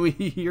know who we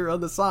hear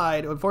on the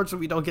side. Unfortunately,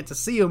 we don't get to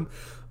see him,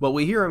 but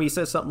we hear him. He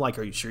says something like,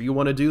 "Are you sure you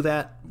want to do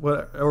that?"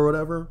 or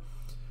whatever.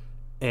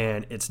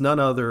 And it's none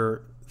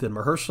other than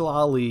Mahershala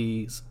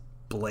Ali's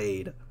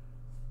Blade.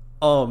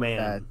 Oh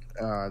man,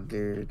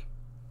 dude.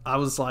 I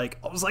was like,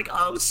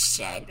 oh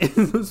shit!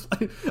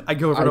 I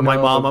go over to my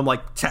mom. I'm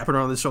like tapping her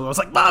on the shoulder. I was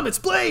like, Mom, it's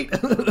Blade.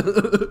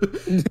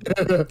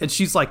 And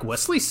she's like,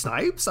 Wesley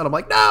Snipes, and I'm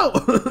like, no.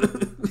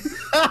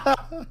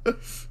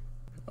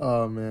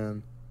 Oh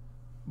man,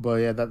 but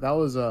yeah, that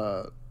was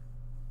oh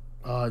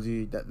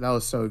dude, that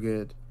was so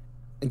good.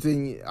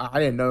 Until I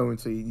didn't know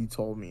until you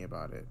told me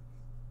about it.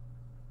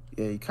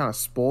 Yeah, you kind of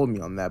spoiled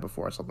me on that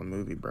before I saw the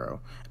movie, bro.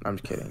 I'm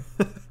just kidding.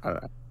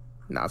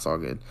 Nah, it's all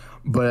good.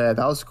 But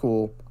that was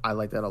cool. I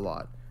like that a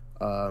lot.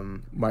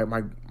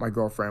 My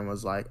girlfriend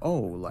was like, "Oh,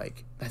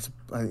 like that's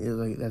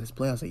Blade." I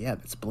was like, "Yeah,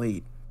 that's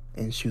Blade,"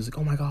 and she was like,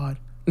 "Oh my god."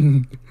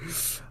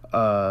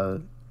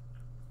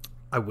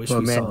 I wish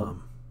we saw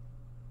him.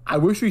 I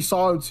wish we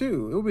saw him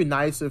too. It would be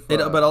nice if.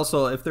 But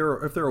also, if they're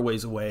a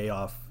ways away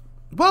off.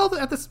 Well,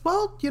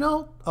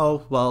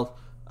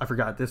 I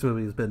forgot this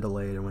movie has been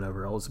delayed and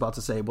whatever. I was about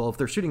to say, well, if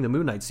they're shooting the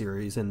Moon Knight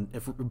series and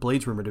if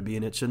Blade's rumored to be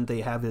in it, shouldn't they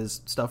have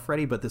his stuff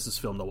ready? But this is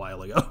filmed a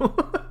while ago.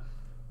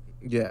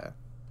 Yeah.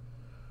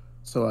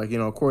 So like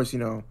of course he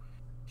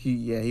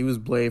was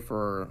Blade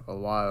for a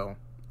while.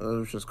 It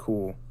was just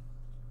cool.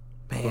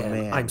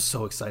 Man, I'm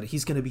so excited.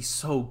 He's gonna be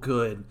so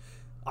good.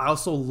 I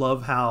also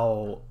love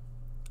how.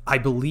 I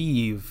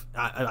believe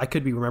I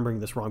could be remembering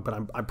this wrong, but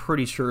I'm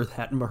pretty sure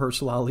that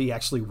Mahershala Ali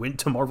actually went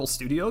to Marvel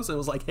Studios and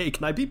was like, "Hey,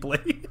 can I be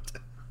Blade?"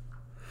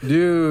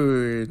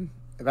 Dude,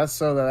 that's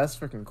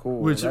freaking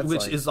cool. Which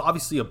is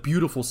obviously a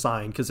beautiful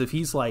sign because if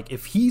he's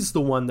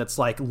the one that's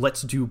like,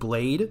 "Let's do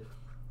Blade,"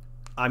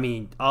 I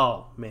mean,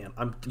 oh man,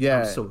 I'm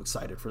so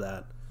excited for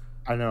that.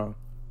 I know.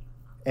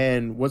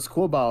 And what's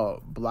cool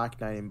about Black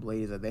Knight and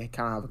Blade is that they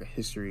kind of have like a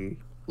history,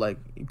 like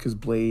because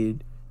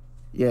Blade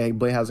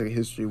has like a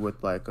history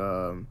with like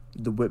the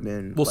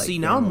Whitman. Well, like, see,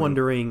 now I'm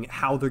wondering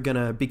how they're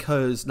gonna,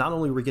 because not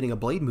only we're getting a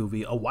Blade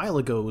movie, a while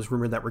ago it was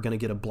rumored that we're gonna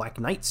get a Black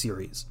Knight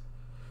series.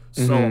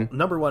 So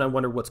number one, I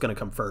wonder what's gonna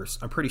come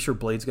first. I'm pretty sure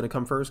Blade's gonna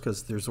come first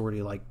because there's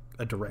already like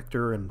a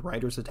director and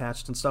writers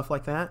attached and stuff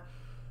like that.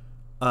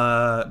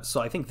 So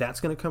I think that's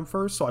gonna come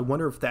first. So I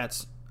wonder if I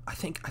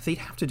think they'd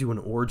have to do an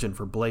origin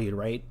for Blade,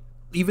 right?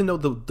 Even though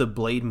the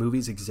Blade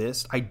movies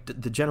exist,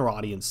 the general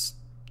audience,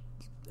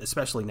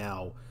 especially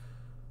now,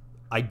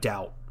 I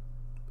doubt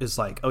is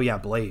like, oh yeah,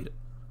 Blade,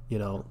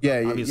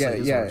 obviously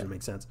his origin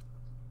makes sense.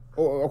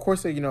 Of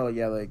course, a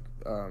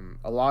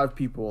lot of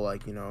people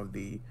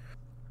the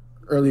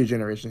earlier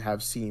generation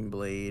have seen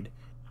Blade,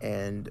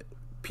 and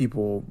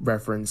people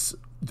reference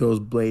those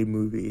Blade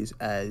movies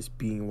as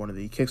being one of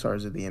the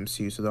kickstarters of the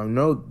MCU. So I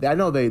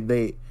know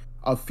they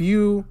a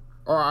few,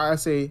 or I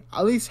say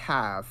at least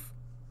half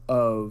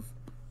of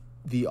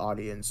the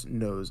audience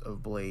knows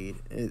of Blade,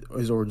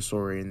 his origin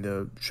story in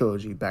the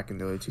trilogy back in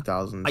the early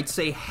 2000s. I'd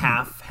say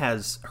half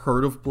has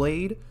heard of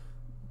Blade,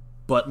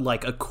 but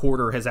like a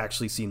quarter has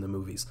actually seen the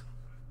movies.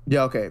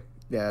 Yeah, okay.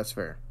 Yeah, that's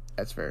fair.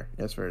 That's fair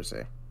to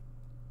say.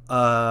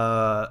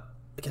 I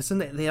guess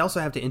then they also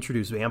have to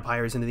introduce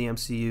vampires into the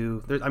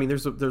MCU.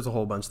 There's a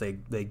whole bunch they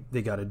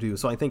got to do.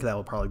 So I think that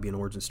will probably be an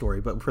origin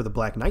story. But for the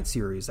Black Knight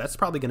series, that's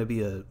probably going to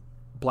be a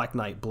Black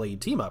Knight Blade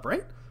team up,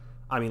 right?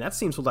 I mean, that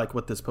seems like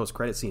what this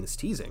post-credit scene is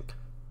teasing.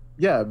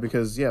 Yeah,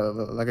 because,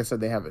 like I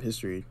said, they have a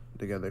history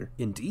together.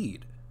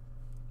 Indeed.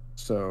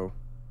 So,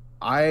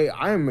 I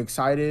am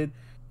excited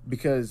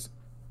because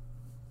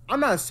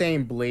I'm not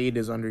saying Blade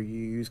is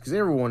underused because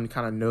everyone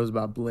kind of knows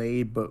about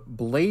Blade, but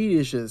Blade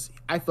is just,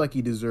 I feel like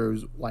he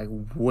deserves, like,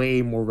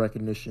 way more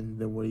recognition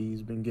than what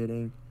he's been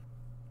getting.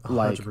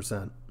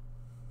 100%.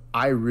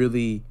 I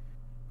really,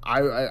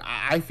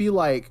 I feel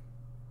like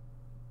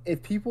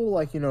if people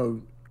like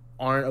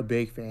aren't a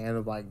big fan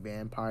of like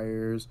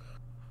vampires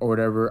or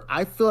whatever,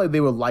 I feel like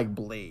they would like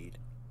Blade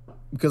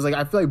because like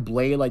I feel like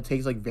Blade like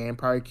takes like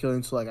vampire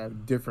killing to like a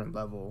different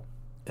level.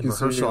 And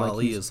Mahershala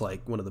Ali is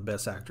like one of the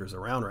best actors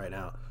around right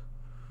now.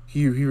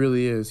 He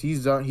really is.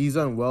 He's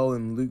done well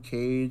in Luke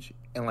Cage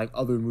and like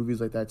other movies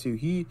like that too.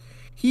 He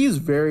is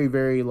very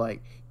very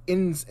like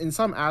in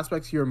some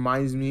aspects he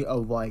reminds me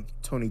of like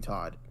Tony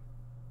Todd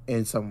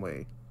in some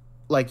way.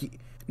 Like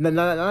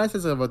not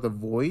sense about the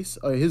voice.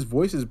 His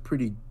voice is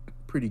pretty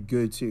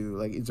good too.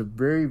 Like it's a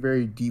very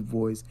very deep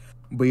voice,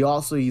 but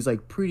he's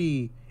like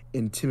pretty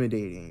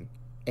intimidating,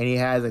 and he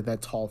has like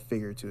that tall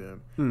figure to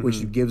him,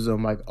 which gives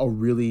him like a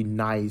really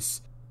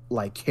nice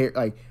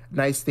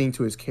nice thing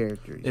to his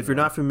character. If you're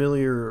not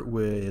familiar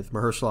with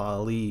Mahershala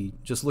Ali,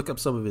 just look up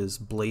some of his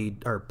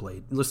Blade.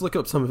 Let's look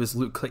up some of his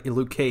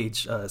Luke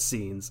Cage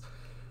scenes.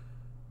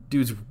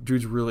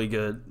 Dude's really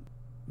good.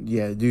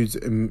 Yeah, dude's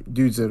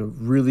a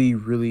really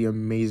really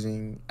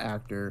amazing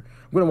actor.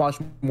 I'm gonna watch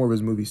more of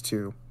his movies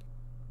too.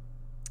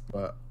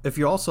 But if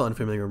you're also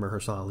unfamiliar with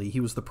Mahershala Ali, he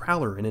was the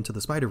Prowler in Into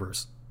the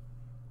Spider-Verse.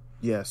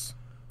 Yes,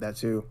 that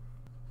too.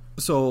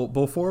 So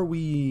before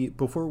we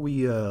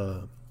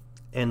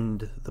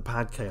end the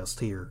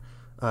podcast here,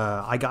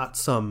 I got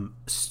some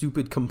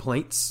stupid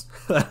complaints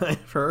that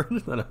I've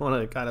heard that I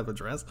want to kind of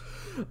address.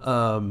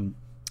 Some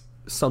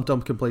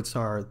dumb complaints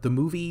are the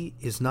movie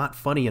is not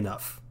funny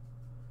enough,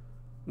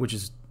 which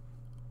is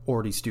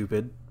already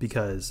stupid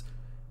because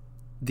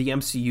the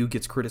MCU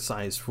gets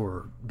criticized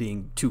for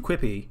being too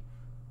quippy,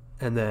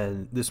 and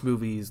then this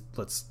movie's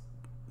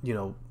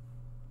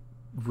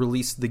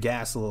release the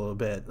gas a little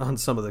bit on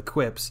some of the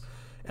quips,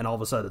 and all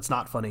of a sudden it's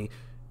not funny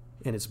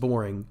and it's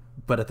boring.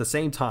 But at the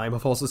same time,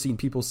 I've also seen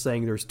people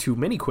saying there's too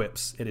many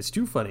quips and it's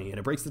too funny and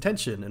it breaks the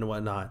tension and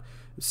whatnot,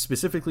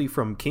 specifically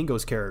from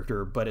Kingo's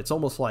character. But it's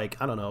almost like,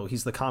 I don't know,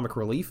 he's the comic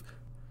relief.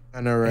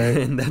 I know, right?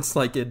 And that's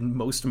like in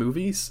most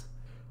movies.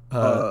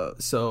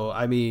 So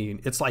I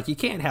mean, it's like you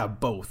can't have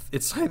both.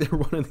 It's either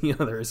one or the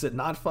other. Is it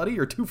not funny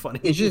or too funny?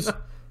 It's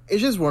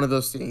just one of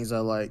those things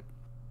that like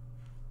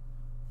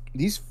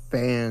these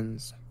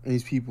fans and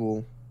these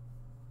people,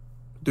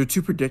 they're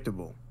too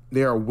predictable.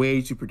 They are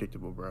way too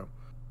predictable, bro.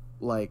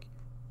 Like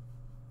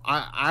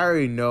I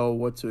already know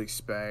what to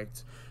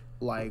expect,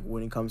 like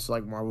when it comes to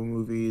like Marvel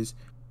movies,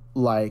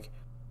 like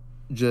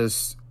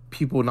just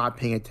people not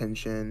paying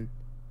attention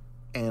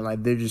and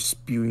like they're just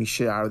spewing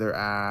shit out of their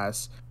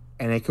ass,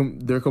 and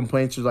their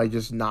complaints are like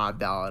just not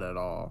valid at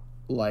all.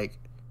 Like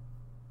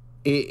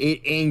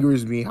it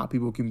angers me how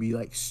people can be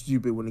like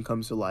stupid when it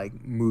comes to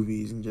like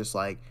movies and just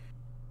like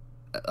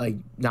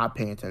not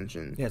paying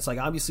attention. Yeah, it's like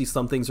obviously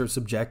some things are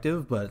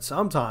subjective, but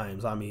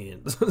sometimes, I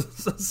mean,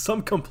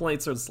 some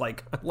complaints are just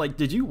like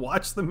did you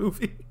watch the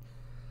movie?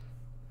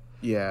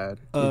 Yeah,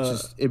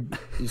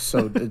 it's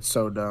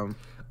so dumb.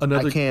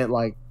 I can't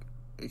like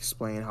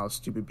explain how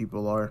stupid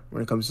people are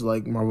when it comes to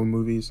like Marvel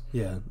movies.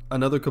 Yeah,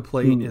 another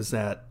complaint is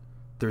that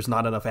there's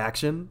not enough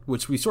action,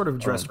 which we sort of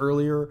addressed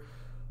earlier.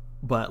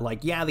 But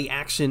like, yeah, the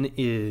action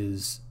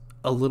is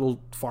a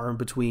little far in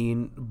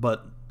between.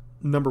 But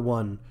number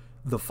one,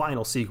 the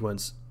final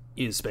sequence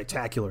is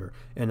spectacular,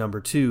 and number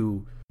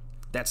two,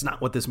 that's not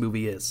what this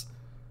movie is.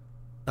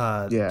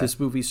 This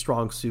movie's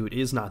strong suit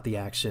is not the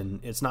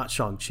action. It's not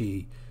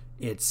Shang-Chi.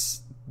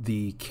 It's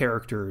the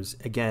characters.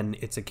 Again,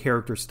 it's a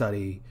character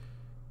study.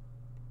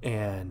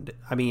 And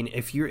I mean,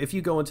 if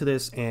you go into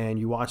this and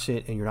you watch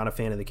it and you're not a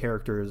fan of the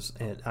characters,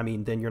 and I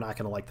mean, then you're not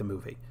going to like the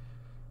movie.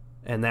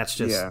 And that's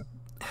just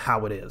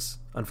how it is,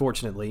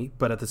 unfortunately.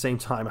 But at the same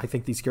time, I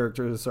think these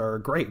characters are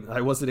great.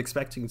 I wasn't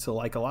expecting to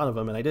like a lot of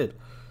them, and I did.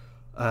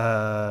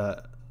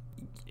 I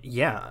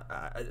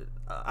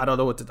don't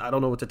know what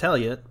to tell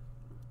you.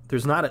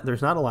 There's not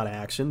a lot of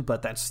action,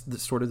 but that's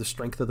sort of the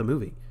strength of the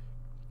movie.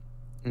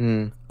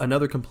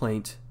 Another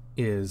complaint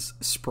is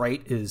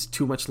Sprite is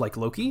too much like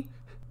Loki.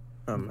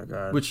 Oh my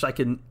god! Which I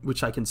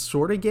can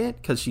sort of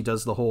get because she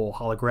does the whole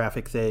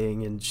holographic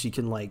thing and she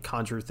can like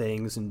conjure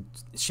things and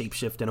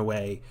shapeshift in a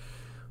way.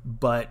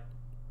 But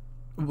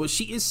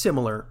she is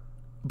similar,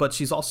 but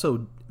she's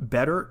also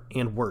better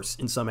and worse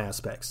in some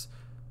aspects.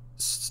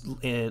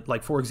 And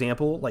like for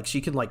example, like she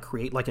can like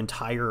create like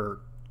entire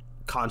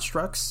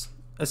constructs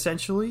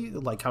essentially,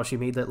 like how she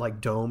made that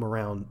like dome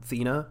around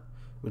Thena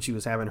when she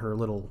was having her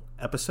little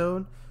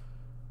episode.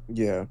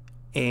 Yeah,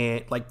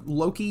 and like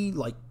Loki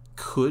like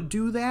could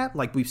do that.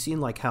 Like we've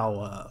seen like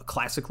how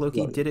classic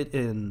Loki did it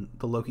in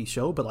the Loki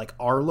show, but like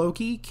our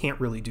Loki can't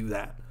really do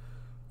that.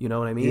 You know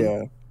what I mean?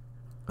 Yeah.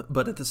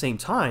 But at the same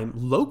time,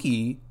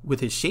 Loki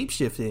with his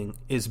shapeshifting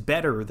is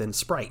better than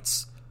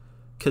Sprite's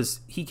because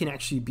he can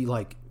actually be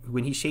like,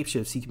 when he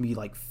shapeshifts, he can be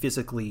like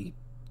physically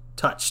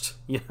touched.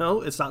 You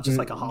know, it's not just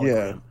like a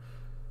hologram.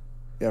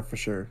 Yeah, for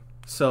sure.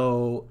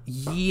 So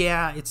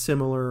yeah, it's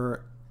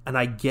similar. And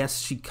I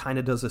guess she kind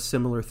of does a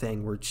similar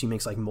thing where she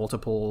makes like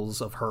multiples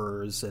of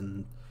hers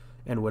and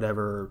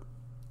whatever.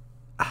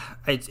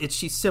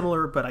 She's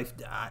similar, but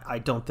I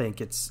don't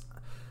think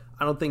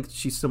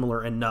she's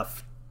similar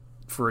enough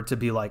for it to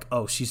be like,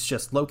 oh, she's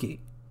just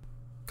Loki,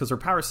 because her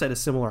power set is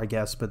similar, I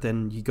guess, but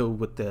then you go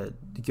to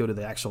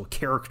the actual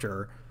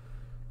character,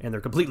 and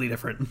they're completely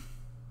different.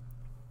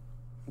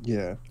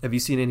 Yeah. Have you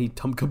seen any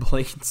dumb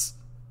complaints?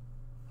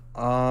 It's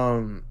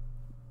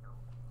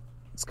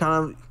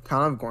kind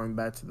of going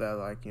back to that,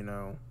 like,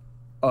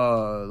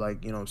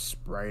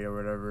 Sprite or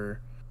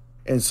whatever,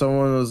 and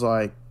someone was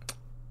like,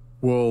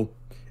 well,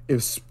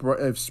 if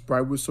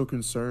Sprite was so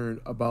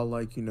concerned about,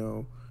 like,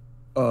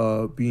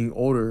 being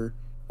older,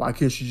 why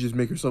can't she just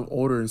make herself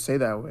older and say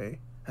that way?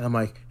 And I'm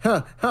like,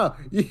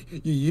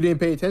 you didn't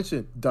pay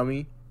attention,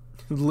 dummy.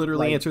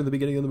 Literally like, answering the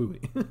beginning of the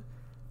movie.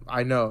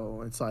 I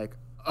know. It's like,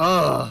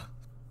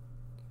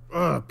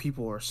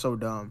 people are so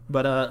dumb.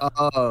 But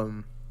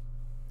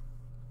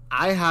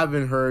I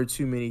haven't heard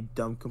too many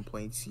dumb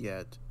complaints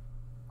yet.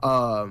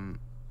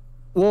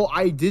 Well,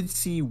 I did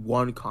see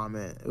one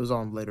comment. It was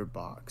on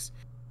Letterboxd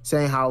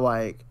saying how,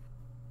 like,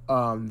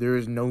 there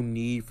is no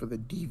need for the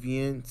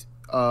deviant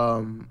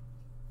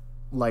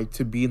like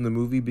to be in the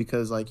movie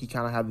because, like, he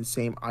kind of had the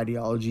same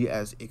ideology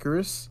as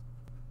Icarus.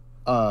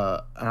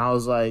 And I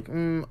was like,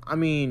 I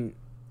mean,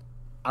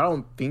 I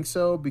don't think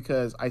so,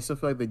 because I still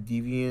feel like the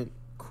deviant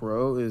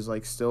Crow is,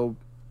 like, still,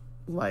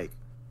 like,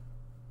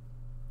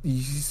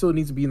 he still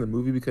needs to be in the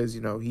movie because, he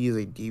is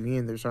a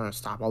deviant. They're trying to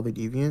stop all the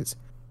deviants.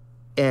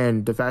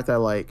 And the fact that,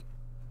 like,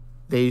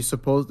 they're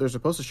supposed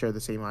to share the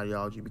same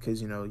ideology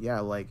because,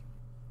 like,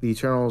 the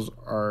Eternals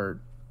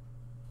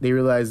they're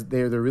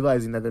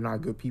realizing that they're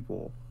not good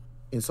people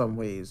in some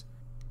ways.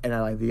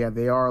 And,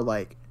 they are,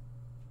 like,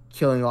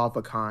 killing off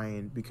a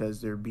kind because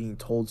they're being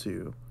told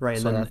to. Right,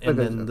 so and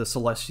then the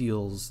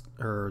Celestials,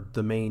 or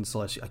the main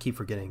Celestial, I keep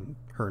forgetting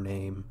her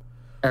name.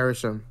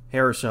 Harisham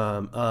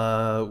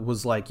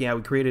was like, yeah,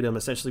 we created them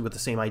essentially with the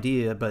same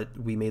idea, but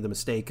we made the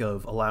mistake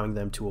of allowing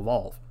them to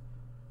evolve.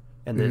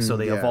 And then so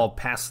they evolved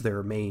past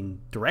their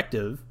main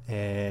directive,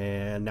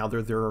 and now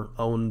they're their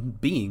own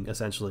being,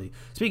 essentially.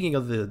 Speaking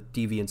of the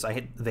deviants,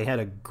 they had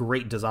a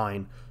great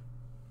design.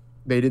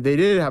 They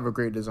did have a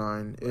great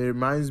design. It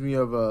reminds me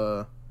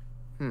of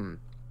if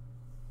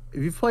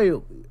you play,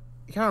 it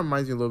kind of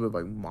reminds me a little bit of,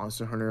 like,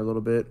 Monster Hunter a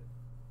little bit.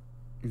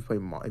 If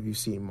you've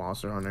seen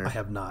Monster Hunter, I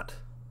have not.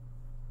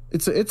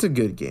 It's a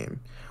good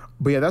game,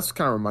 but yeah, that's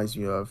kind of reminds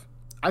me of.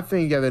 I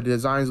think the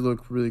designs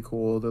look really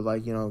cool. They're,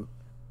 like, kind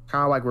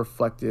of like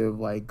reflective,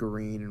 like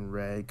green and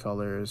red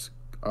colors.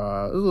 They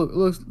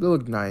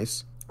look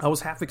nice. I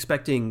was half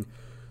expecting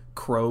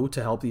Crow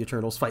to help the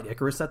Eternals fight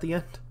Icarus at the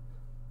end.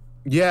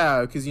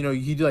 Yeah, because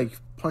he like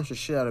punch the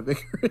shit out of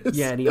Icarus.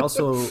 Yeah, and he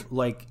also,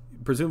 like,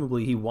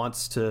 presumably he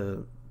wants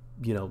to,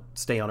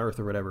 stay on Earth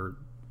or whatever,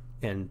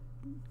 and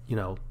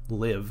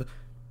live.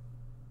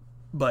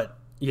 But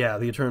yeah,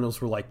 the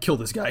Eternals were like, kill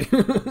this guy.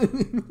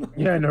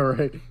 Yeah, I know,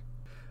 right?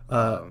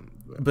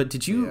 But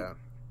did you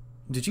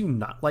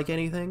not like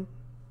anything?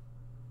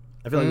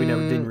 I feel like we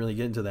didn't really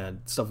get into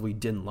that stuff we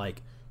didn't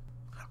like.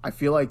 I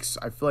feel like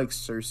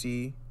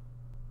Cersei.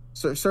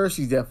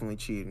 Cersei's definitely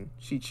cheating.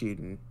 She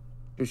cheating.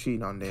 She was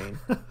cheating on Dane.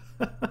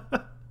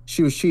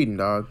 She was cheating,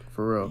 dog,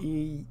 for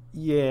real.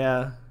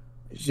 Yeah.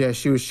 Yeah,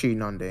 she was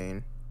cheating on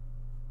Dane.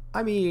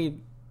 I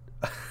mean,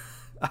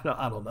 I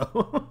don't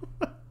know.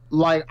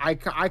 Like, I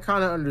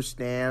kind of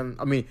understand.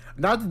 I mean,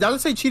 not to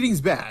say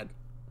cheating's bad.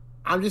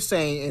 I'm just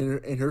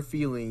saying, in her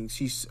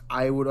feelings,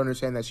 I would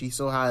understand that she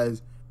still had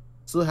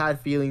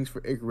feelings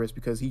for Icarus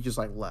because he just,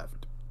 like,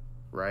 left,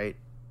 right?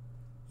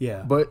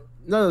 Yeah. But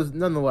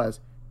nonetheless,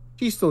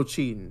 she's still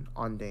cheating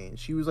on Dane.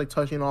 She was, like,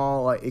 touching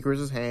all, like,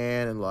 Icarus's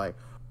hand and, like,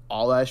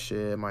 all that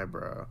shit, my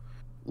bro.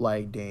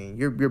 Like, Dane,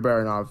 you're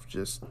better off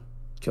just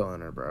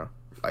killing her, bro.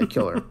 Like,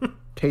 kill her.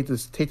 Take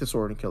the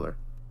sword and kill her.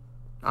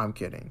 I'm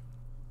kidding.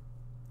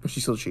 But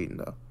she's still cheating,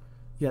 though.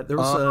 Yeah, there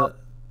was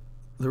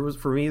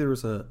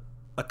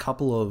a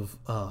couple of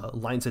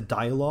lines of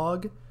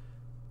dialogue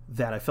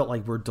that I felt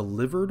like were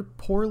delivered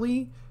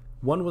poorly.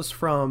 One was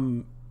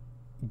from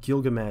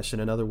Gilgamesh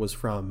and another was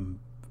from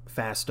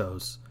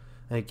Phastos.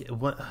 Like, it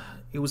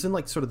was in,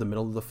 like, sort of the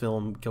middle of the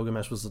film.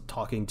 Gilgamesh was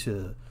talking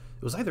to,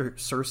 it was either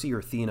Cersei or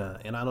Athena,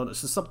 and I don't know,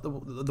 it's just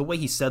the way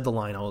he said the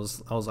line, I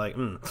was like, I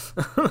don't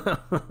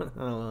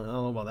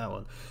know about that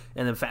one.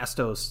 And then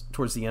Phastos,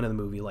 towards the end of the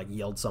movie, like,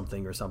 yelled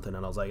something or something,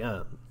 and I was like,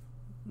 I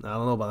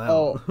don't know about that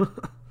one.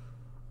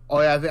 Oh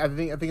yeah, I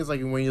think it's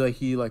like when he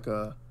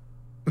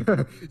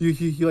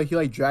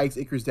drags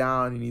Icarus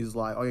down and he's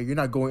like, "Oh yeah, you're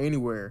not going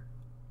anywhere,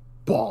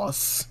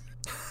 boss."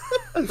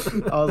 I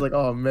was like,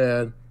 "Oh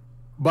man,"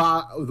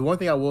 but the one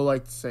thing I would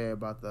like to say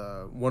about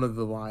one of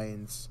the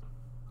lines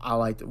I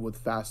liked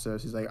with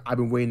Phastos, he's like, "I've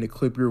been waiting to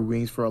clip your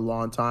wings for a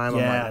long time."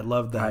 Yeah, like, I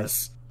love that.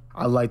 Nice.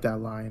 I like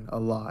that line a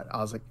lot. I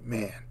was like,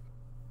 man,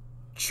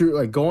 true.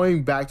 Like,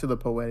 going back to the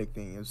poetic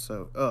thing is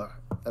so.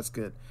 That's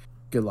good.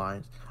 Good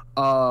lines.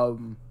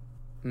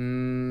 I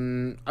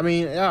mean,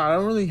 yeah, I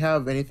don't really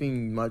have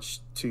anything much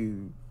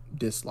to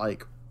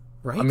dislike.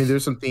 Right. I mean,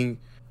 there's something.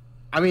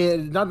 I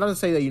mean, not to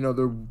say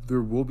that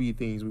there will be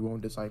things we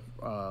won't dislike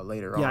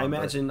later on. Yeah, I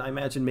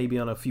imagine maybe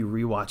on a few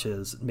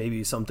rewatches,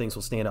 maybe some things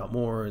will stand out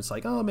more. It's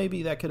like, oh,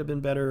 maybe that could have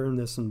been better and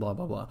this and blah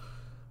blah blah.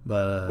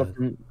 But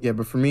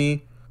But for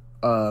me,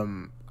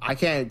 I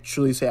can't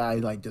truly say I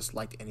like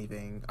disliked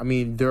anything. I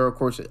mean, there are, of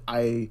course,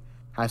 I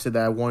said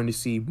that I wanted to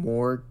see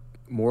more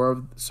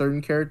of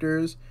certain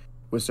characters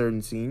with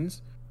certain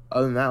scenes.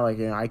 Other than that, like,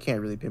 you know, I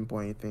can't really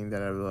pinpoint anything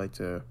that I would like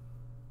to,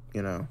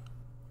 you know.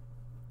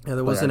 yeah,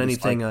 there wasn't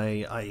anything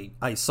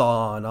I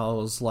saw and I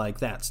was like,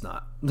 that's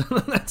not.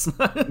 That's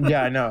not.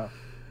 Yeah, I know.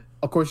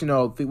 Of course, you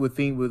know, with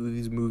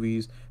these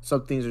movies,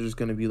 some things are just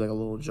going to be like a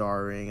little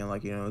jarring and,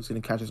 like, you know, it's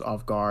going to catch us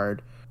off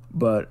guard.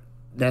 But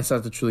that's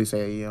not to truly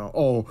say, you know,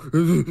 oh,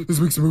 this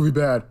makes the movie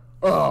bad.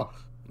 Oh,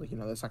 like, you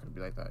know, that's not going to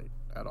be like that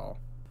at all.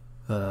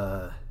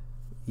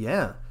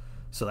 Yeah.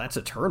 So that's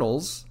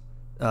Eternals.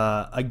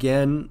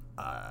 Again,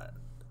 I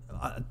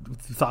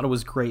thought it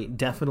was great.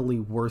 Definitely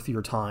worth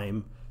your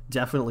time.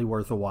 Definitely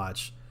worth a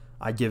watch.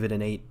 I'd give it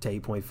an 8 to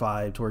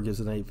 8.5. Tor gives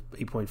it an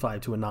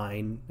 8.5 to a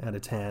 9 out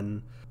of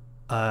 10.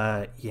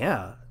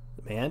 Yeah,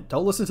 man.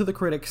 Don't listen to the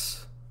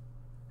critics.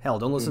 Hell,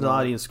 don't listen to the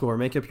audience score.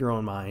 Make up your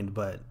own mind.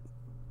 But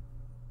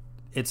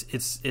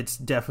it's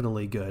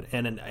definitely good.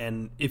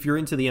 And if you're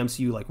into the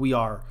MCU like we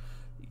are,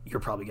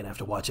 you're probably gonna have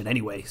to watch it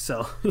anyway.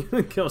 So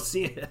go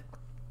see it.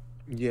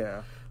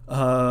 Yeah.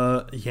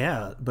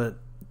 Yeah. But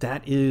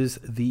that is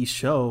the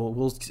show.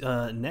 We'll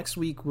next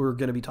week we're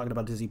gonna be talking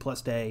about Disney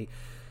Plus Day,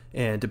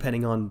 and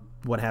depending on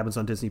what happens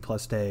on Disney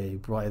Plus Day,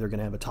 we're either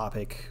gonna have a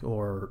topic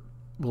or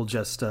we'll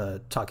just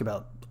talk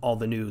about all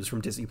the news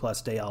from Disney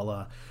Plus Day, a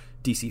la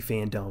DC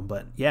Fandom.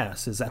 But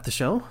yes, is that the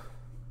show?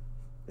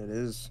 It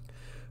is.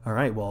 All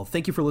right, well,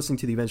 thank you for listening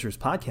to the Avengers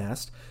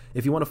podcast.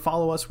 If you want to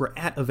follow us, we're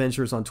at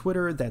Avengers on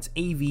Twitter. That's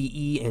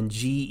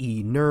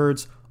AVENGE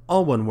Nerds,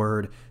 all one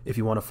word. If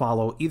you want to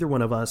follow either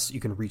one of us, you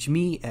can reach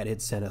me at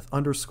 @itzenith_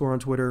 on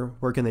Twitter.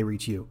 Where can they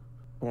reach you?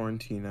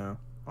 Quarantino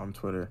on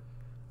Twitter.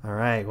 All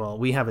right, well,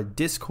 we have a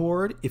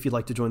Discord. If you'd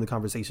like to join the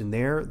conversation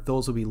there,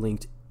 those will be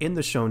linked in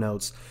the show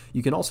notes.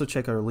 You can also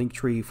check our link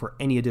tree for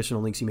any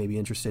additional links you may be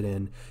interested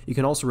in. You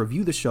can also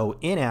review the show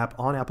in-app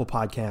on Apple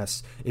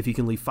Podcasts. If you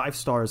can leave 5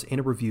 stars and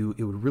a review,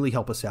 it would really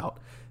help us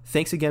out.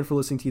 Thanks again for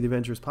listening to the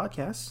Avengers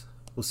podcast.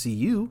 We'll see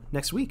you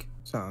next week.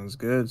 Sounds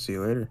good. See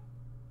you later.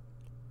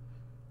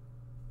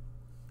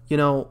 You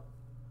know,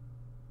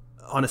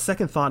 on a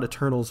second thought,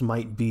 Eternals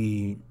might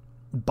be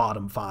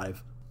bottom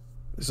 5.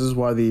 This is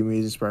why The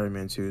Amazing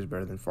Spider-Man 2 is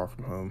better than Far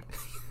From Home.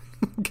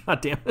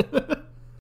 God damn it.